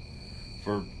property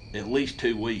for at least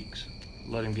 2 weeks.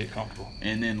 Let him get comfortable.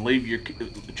 And then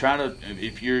try to,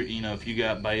 if you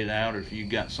got bait out, or if you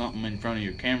got something in front of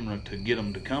your camera to get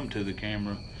them to come to the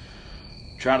camera,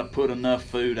 try to put enough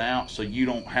food out so you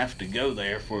don't have to go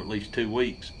there for at least 2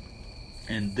 weeks.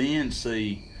 And then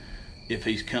see if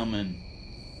he's coming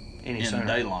in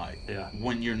daylight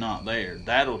when you're not there.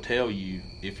 That'll tell you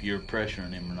if you're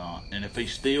pressuring him or not. And if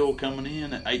he's still coming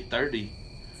in at 8:30,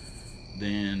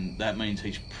 then that means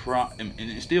he's and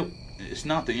it's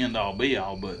not the end all be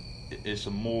all, but it's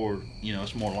more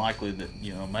likely that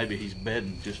maybe he's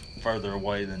bedding just further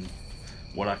away than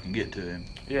what I can get to him.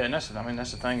 Yeah, and that's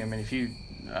the thing. I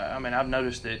mean, I've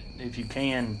noticed that if you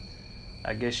can,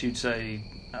 I guess you'd say,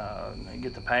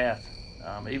 get the path,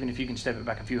 even if you can step it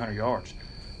back a few hundred yards,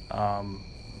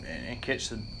 and catch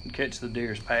the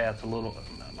deer's path a little,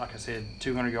 like I said,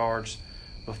 200 yards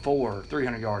before,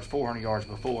 300 yards, 400 yards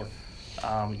before.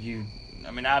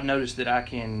 I've noticed that I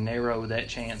can narrow that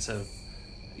chance of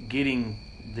getting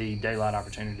the daylight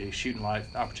opportunity, shooting light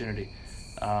opportunity,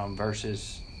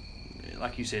 versus,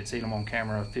 like you said, seeing them on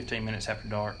camera 15 minutes after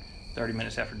dark, 30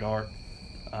 minutes after dark.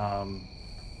 But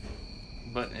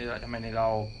it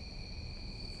all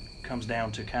comes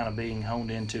down to kind of being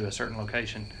honed into a certain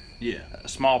location. Yeah. A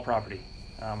small property.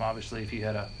 Obviously, if you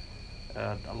had a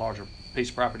larger piece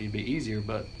of property, it'd be easier,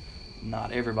 but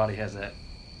not everybody has that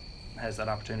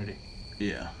opportunity.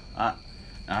 Yeah. I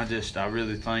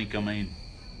really think, I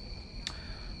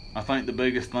think the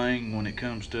biggest thing when it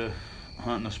comes to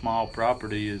hunting a small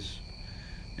property is,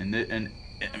 and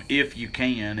if you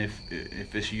can, if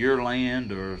it's your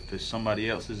land or if it's somebody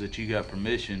else's that you got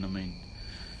permission,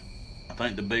 I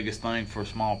think the biggest thing for a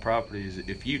small property is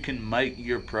if you can make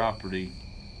your property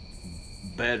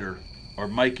better, or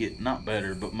make it not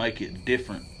better, but make it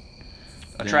different,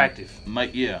 attractive.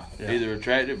 Either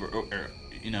attractive or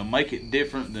make it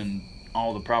different than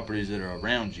all the properties that are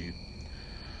around you.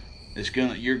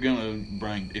 You're gonna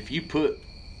bring, if you put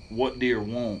what deer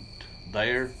want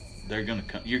there, they're gonna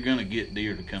come. You're gonna get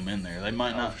deer to come in there. They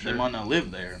might not. Sure. They might not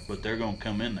live there, but they're gonna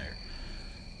come in there.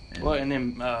 And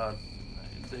then our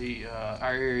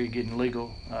area getting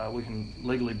legal. We can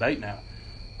legally bait now.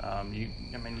 I'm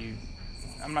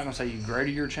not gonna say you greater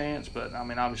your chance, but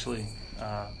obviously,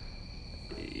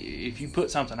 if you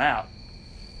put something out,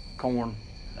 corn,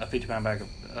 a 50-pound bag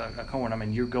of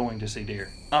corn, you're going to see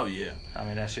deer. Oh yeah.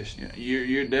 That's just.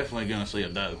 You're definitely gonna see a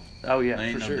doe. Oh yeah,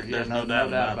 for sure. There's no doubt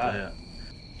about that.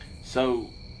 So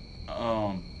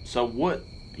what,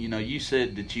 you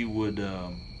said that you would,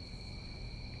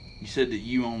 you said that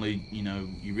you only,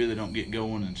 you really don't get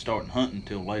going and starting hunting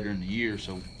until later in the year.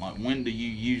 So, like, when do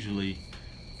you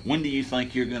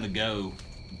think you're going to go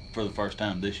for the first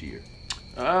time this year?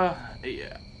 Yeah.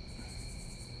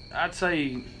 I'd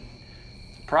say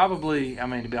probably,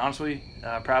 to be honest with you,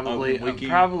 I'll probably hit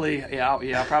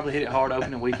it hard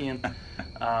opening weekend.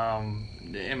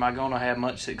 Am I going to have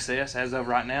much success as of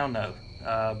right now? No.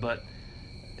 But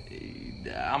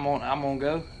I'm on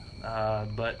go.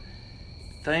 But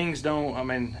things don't.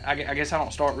 I guess I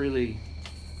don't start really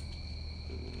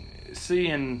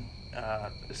seeing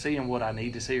what I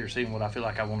need to see, or seeing what I feel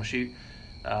like I want to shoot,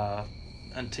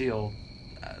 until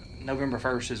November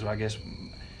 1st is, I guess,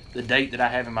 the date that I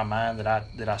have in my mind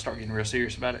that I start getting real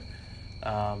serious about it.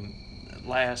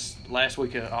 Last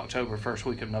week of October, first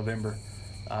week of November,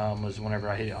 was whenever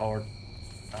I hit it hard.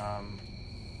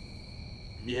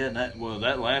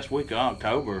 That last week of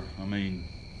October,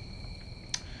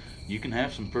 you can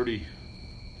have some pretty.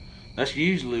 That's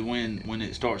usually when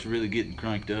it starts really getting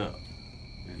cranked up.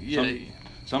 Yeah.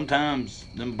 Sometimes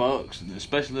them bucks,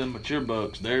 especially them mature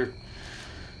bucks, they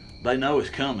know it's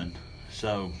coming.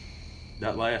 So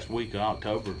that last week of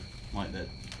October, like that,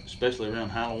 especially around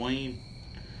Halloween,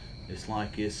 it's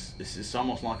like it's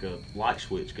almost like a light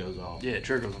switch goes off. Yeah, it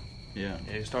triggers them. Yeah.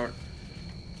 Yeah, you start.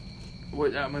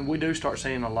 we do start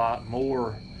seeing a lot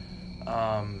more,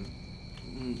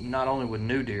 not only with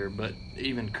new deer, but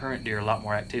even current deer, a lot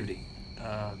more activity,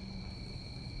 a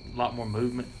lot more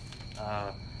movement.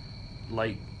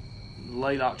 Late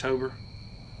October,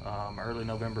 early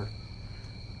November,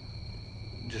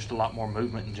 just a lot more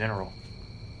movement in general.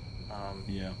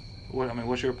 Yeah.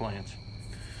 What's your plans?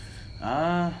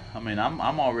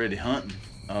 I'm already hunting.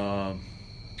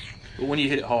 When you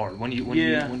hit it hard, right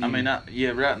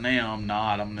now I'm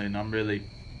not.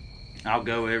 I'll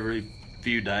go every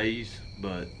few days,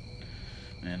 but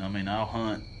I'll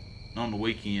hunt on the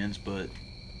weekends. But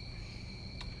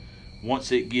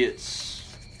once it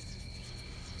gets,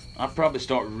 I'll probably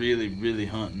start really, really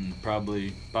hunting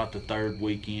probably about the third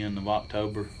weekend of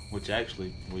October, which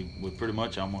actually we're pretty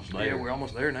much almost there. Yeah, we're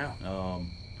almost there now.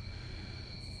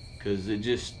 Because it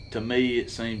just, to me,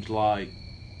 it seems like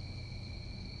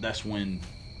that's when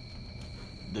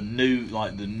the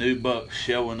new bucks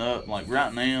showing up. Like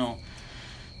right now,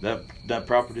 that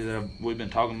property that we've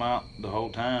been talking about the whole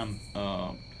time,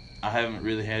 I haven't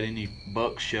really had any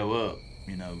bucks show up.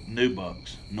 New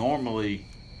bucks. Normally,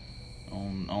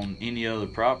 on any other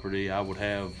property, I would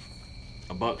have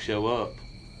a buck show up,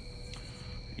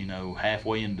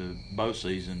 halfway into bow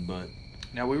season. But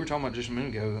now, we were talking about just a minute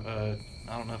ago,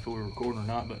 I don't know if we were recording or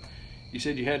not, but you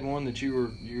said you had one that you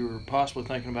were possibly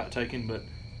thinking about taking, but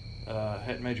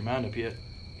hadn't made your mind up yet.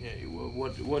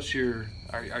 What's your?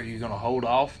 Are you going to hold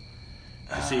off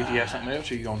to see if you have something else?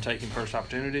 Or are you going to take him first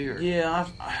opportunity? Or yeah,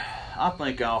 I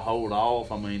think I'll hold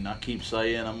off. I keep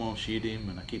saying I'm going to shoot him,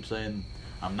 and I keep saying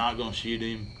I'm not going to shoot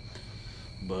him,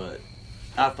 but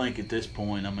I think at this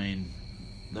point,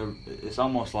 it's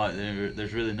almost like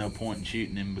there's really no point in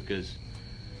shooting him, because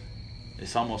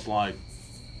it's almost like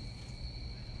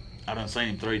I done seen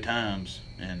him 3 times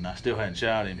and I still hadn't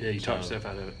shot him. Yeah, you talked yourself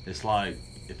out of it. It's like,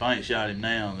 if I ain't shot him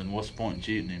now, then what's the point in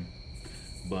shooting him?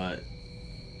 But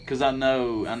because I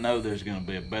know there's going to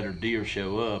be a better deer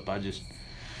show up.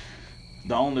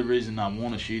 The only reason I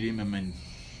want to shoot him,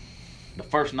 the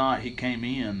first night he came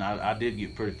in, I did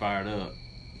get pretty fired up,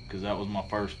 because that was my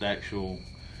first actual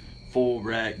full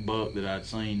rack buck that I'd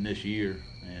seen this year,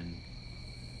 and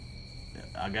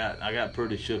I got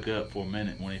pretty shook up for a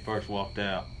minute when he first walked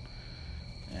out,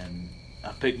 and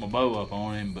I picked my bow up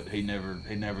on him, but he never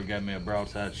gave me a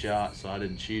broadside shot, so I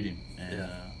didn't shoot him. And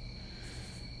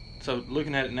so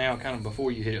looking at it now, kind of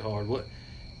before you hit it hard,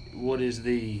 what is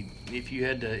if you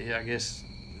had to, I guess,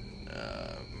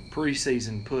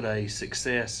 preseason put a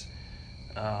success,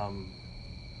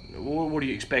 what are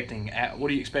you expecting?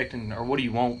 What are you expecting, or what do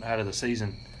you want out of the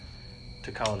season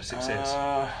to call it a success?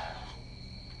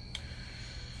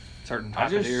 Certain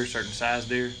type of deer, certain size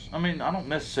deer. I don't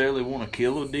necessarily want to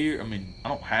kill a deer. I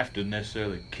don't have to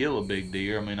necessarily kill a big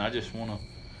deer. I just want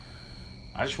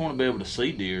to be able to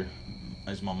see deer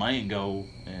as my main goal,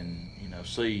 and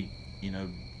see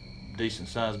decent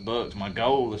sized bucks. My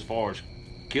goal as far as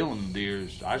killing the deer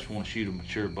is I just want to shoot a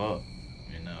mature buck.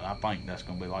 I think that's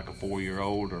going to be like a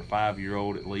 4-year-old or a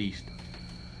 5-year-old at least.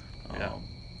 Yeah.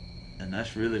 And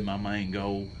that's really my main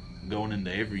goal going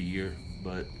into every year.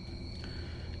 But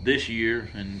this year,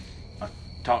 and I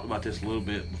talked about this a little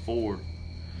bit before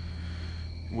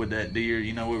with that deer,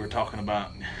 we were talking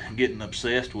about getting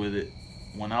obsessed with it.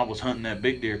 When I was hunting that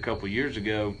big deer a couple of years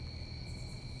ago,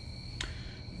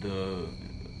 the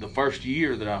first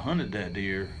year that I hunted that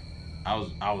deer, I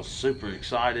was super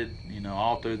excited.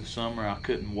 All through the summer, I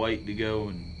couldn't wait to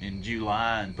go in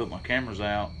July and put my cameras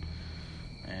out,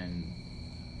 and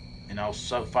I was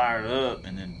so fired up.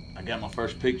 And then I got my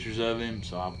first pictures of him,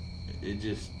 so it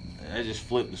just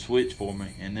flipped the switch for me.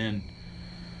 And then,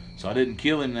 so I didn't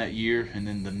kill him that year. And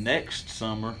then the next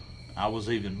summer, I was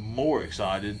even more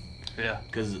excited. Yeah.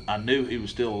 Because I knew he was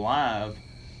still alive,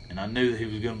 and I knew that he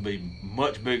was going to be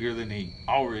much bigger than he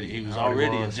was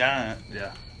already a giant.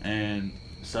 Yeah. And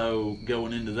so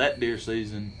going into that deer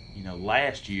season,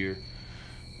 last year,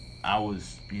 I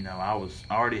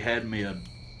already had me a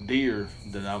deer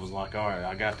that I was like, all right,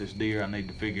 I got this deer, I need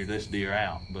to figure this deer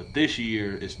out. But this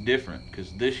year it's different,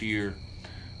 because this year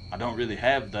I don't really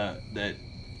have that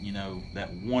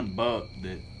one buck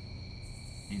that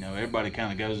everybody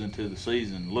kind of goes into the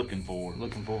season looking for.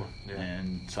 Yeah.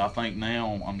 And so I think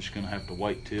now I'm just gonna have to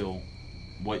wait till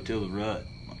the rut,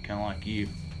 kind of like you.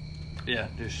 Yeah,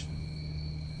 just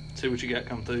see what you got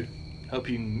come through. Hope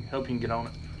you can get on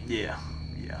it. Yeah.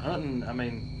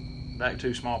 Hunting, back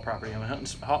to small property. Hunting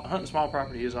small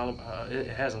property is all. It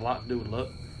has a lot to do with luck.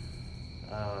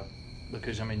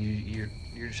 Because you're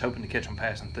just hoping to catch them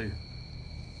passing through.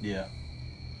 Yeah.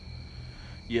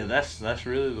 Yeah, that's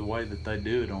really the way that they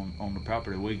do it on the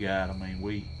property we got.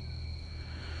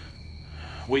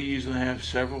 we usually have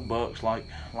several bucks like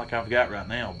I've got right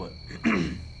now, but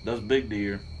those big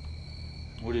deer,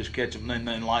 we'll just catch them. And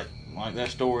then like that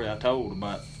story I told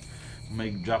about me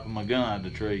dropping my gun out of the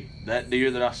tree. That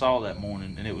deer that I saw that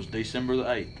morning, and it was December the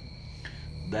 8th.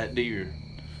 That deer,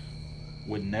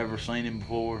 we'd never seen him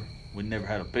before. We'd never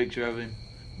had a picture of him.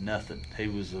 Nothing. He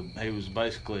was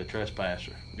basically a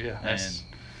trespasser. Yeah.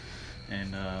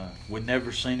 And we'd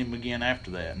never seen him again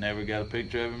after that. Never got a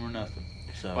picture of him or nothing.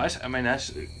 So well,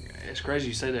 it's crazy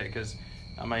you say that, because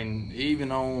I mean,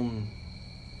 even on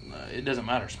it doesn't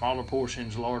matter, smaller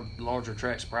portions, larger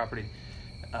tracts of property.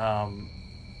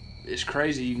 It's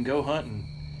crazy. You can go hunting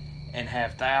and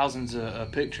have thousands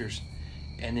of pictures,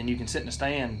 and then you can sit in a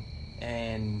stand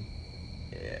and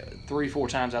 3-4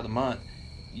 times out of the month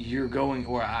you're going,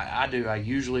 or I do. I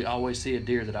usually always see a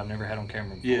deer that I've never had on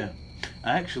camera before. Yeah,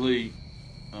 actually,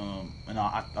 and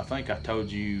I think I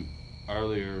told you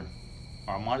earlier,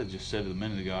 or I might have just said it a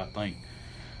minute ago. I think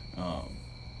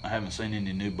I haven't seen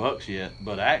any new bucks yet,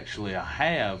 but actually I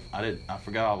have. I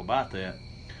forgot all about that.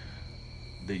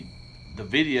 The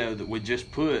video that we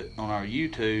just put on our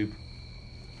YouTube,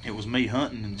 it was me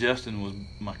hunting and Justin was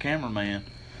my cameraman.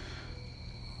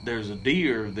 There's a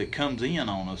deer that comes in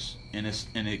on us, and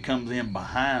it comes in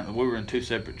behind. We were in 2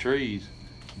 separate trees.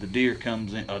 The deer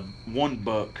comes in. One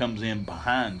buck comes in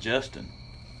behind Justin,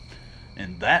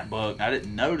 and that buck, I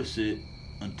didn't notice it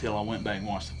until I went back and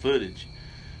watched the footage,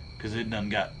 because it done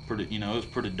got pretty. It was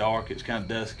pretty dark. It's kind of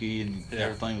dusky, and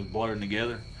everything was blurred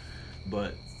together.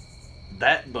 But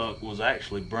that buck was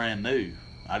actually brand new.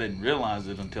 I didn't realize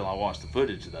it until I watched the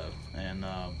footage, though, and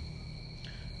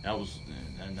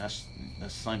that's the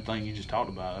same thing you just talked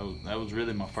about. That was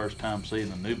really my first time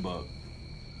seeing a new buck,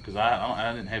 because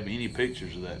I didn't have any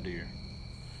pictures of that deer.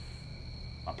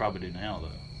 I probably do now,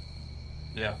 though.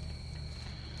 Yeah.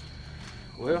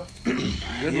 Well,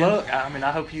 good luck. I mean,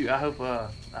 I hope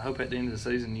at the end of the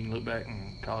season you can look back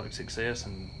and call it a success.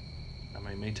 And I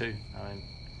mean, me too. I mean,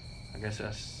 I guess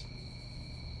that's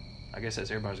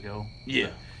everybody's goal. Yeah.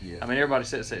 But, yeah. I mean, everybody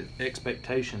sets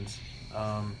expectations.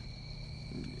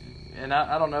 And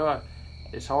I don't know.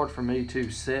 It's hard for me to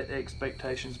set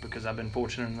expectations, because I've been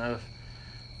fortunate enough.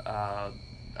 I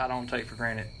don't take for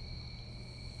granted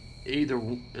either,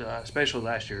 especially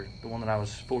last year, the one that I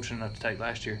was fortunate enough to take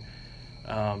last year.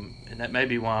 And that may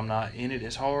be why I'm not in it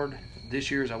as hard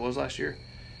this year as I was last year.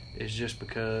 Is just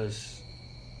because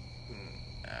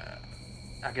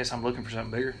I guess I'm looking for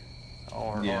something bigger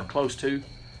or close to.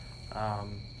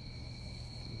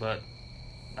 But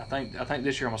I think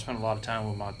this year I'm gonna spend a lot of time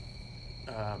with my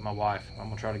wife. I'm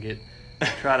gonna try to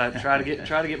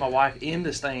get my wife in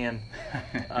the stand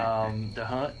to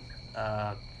hunt,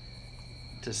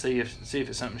 to see if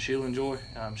it's something she'll enjoy.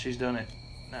 She's done it,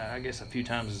 I guess, a few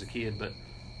times as a kid, but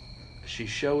she's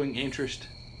showing interest.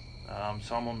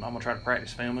 So I'm gonna try to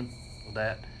practice filming with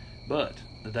that. But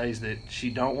the days that she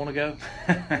don't want to go,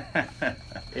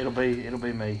 it'll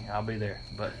be me. I'll be there.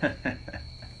 But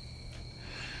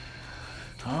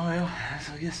oh well,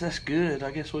 I guess that's good.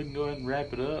 I guess we can go ahead and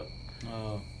wrap it up.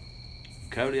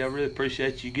 Cody, I really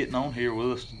appreciate you getting on here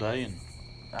with us today, and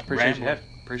I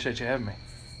appreciate you having me.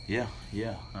 Yeah.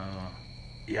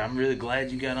 I'm really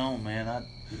glad you got on, man.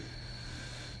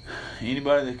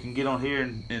 Anybody that can get on here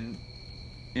and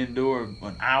endure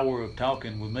an hour of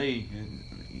talking with me,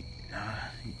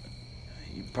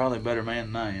 you're probably a better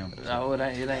man than I am. No, it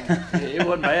ain't. It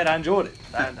wasn't bad. I enjoyed it.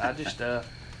 I just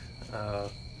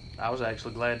I was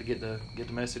actually glad to get the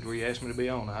message where you asked me to be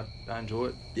on. I enjoy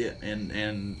it. Yeah,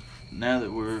 and now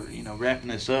that we're wrapping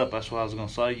this up, that's what I was gonna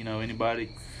say. Anybody,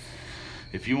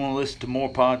 if you want to listen to more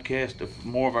podcasts,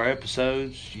 more of our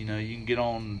episodes, you can get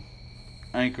on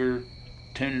Anchor,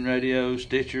 TuneIn Radio,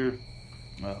 Stitcher.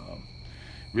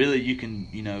 Really, you can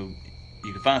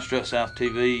find Strut South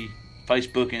TV,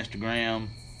 Facebook, Instagram,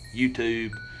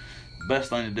 YouTube. The best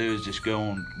thing to do is just go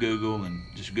on Google and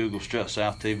just Google Strut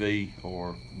South TV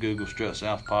or Google Strut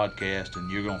South Podcast,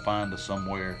 and you're gonna find us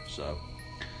somewhere. So,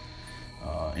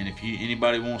 and if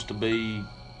anybody wants to be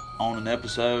on an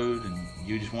episode and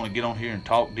you just want to get on here and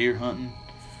talk deer hunting,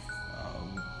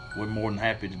 we're more than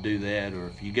happy to do that. Or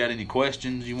if you got any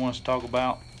questions you want us to talk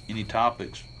about, any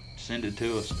topics, send it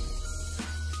to us.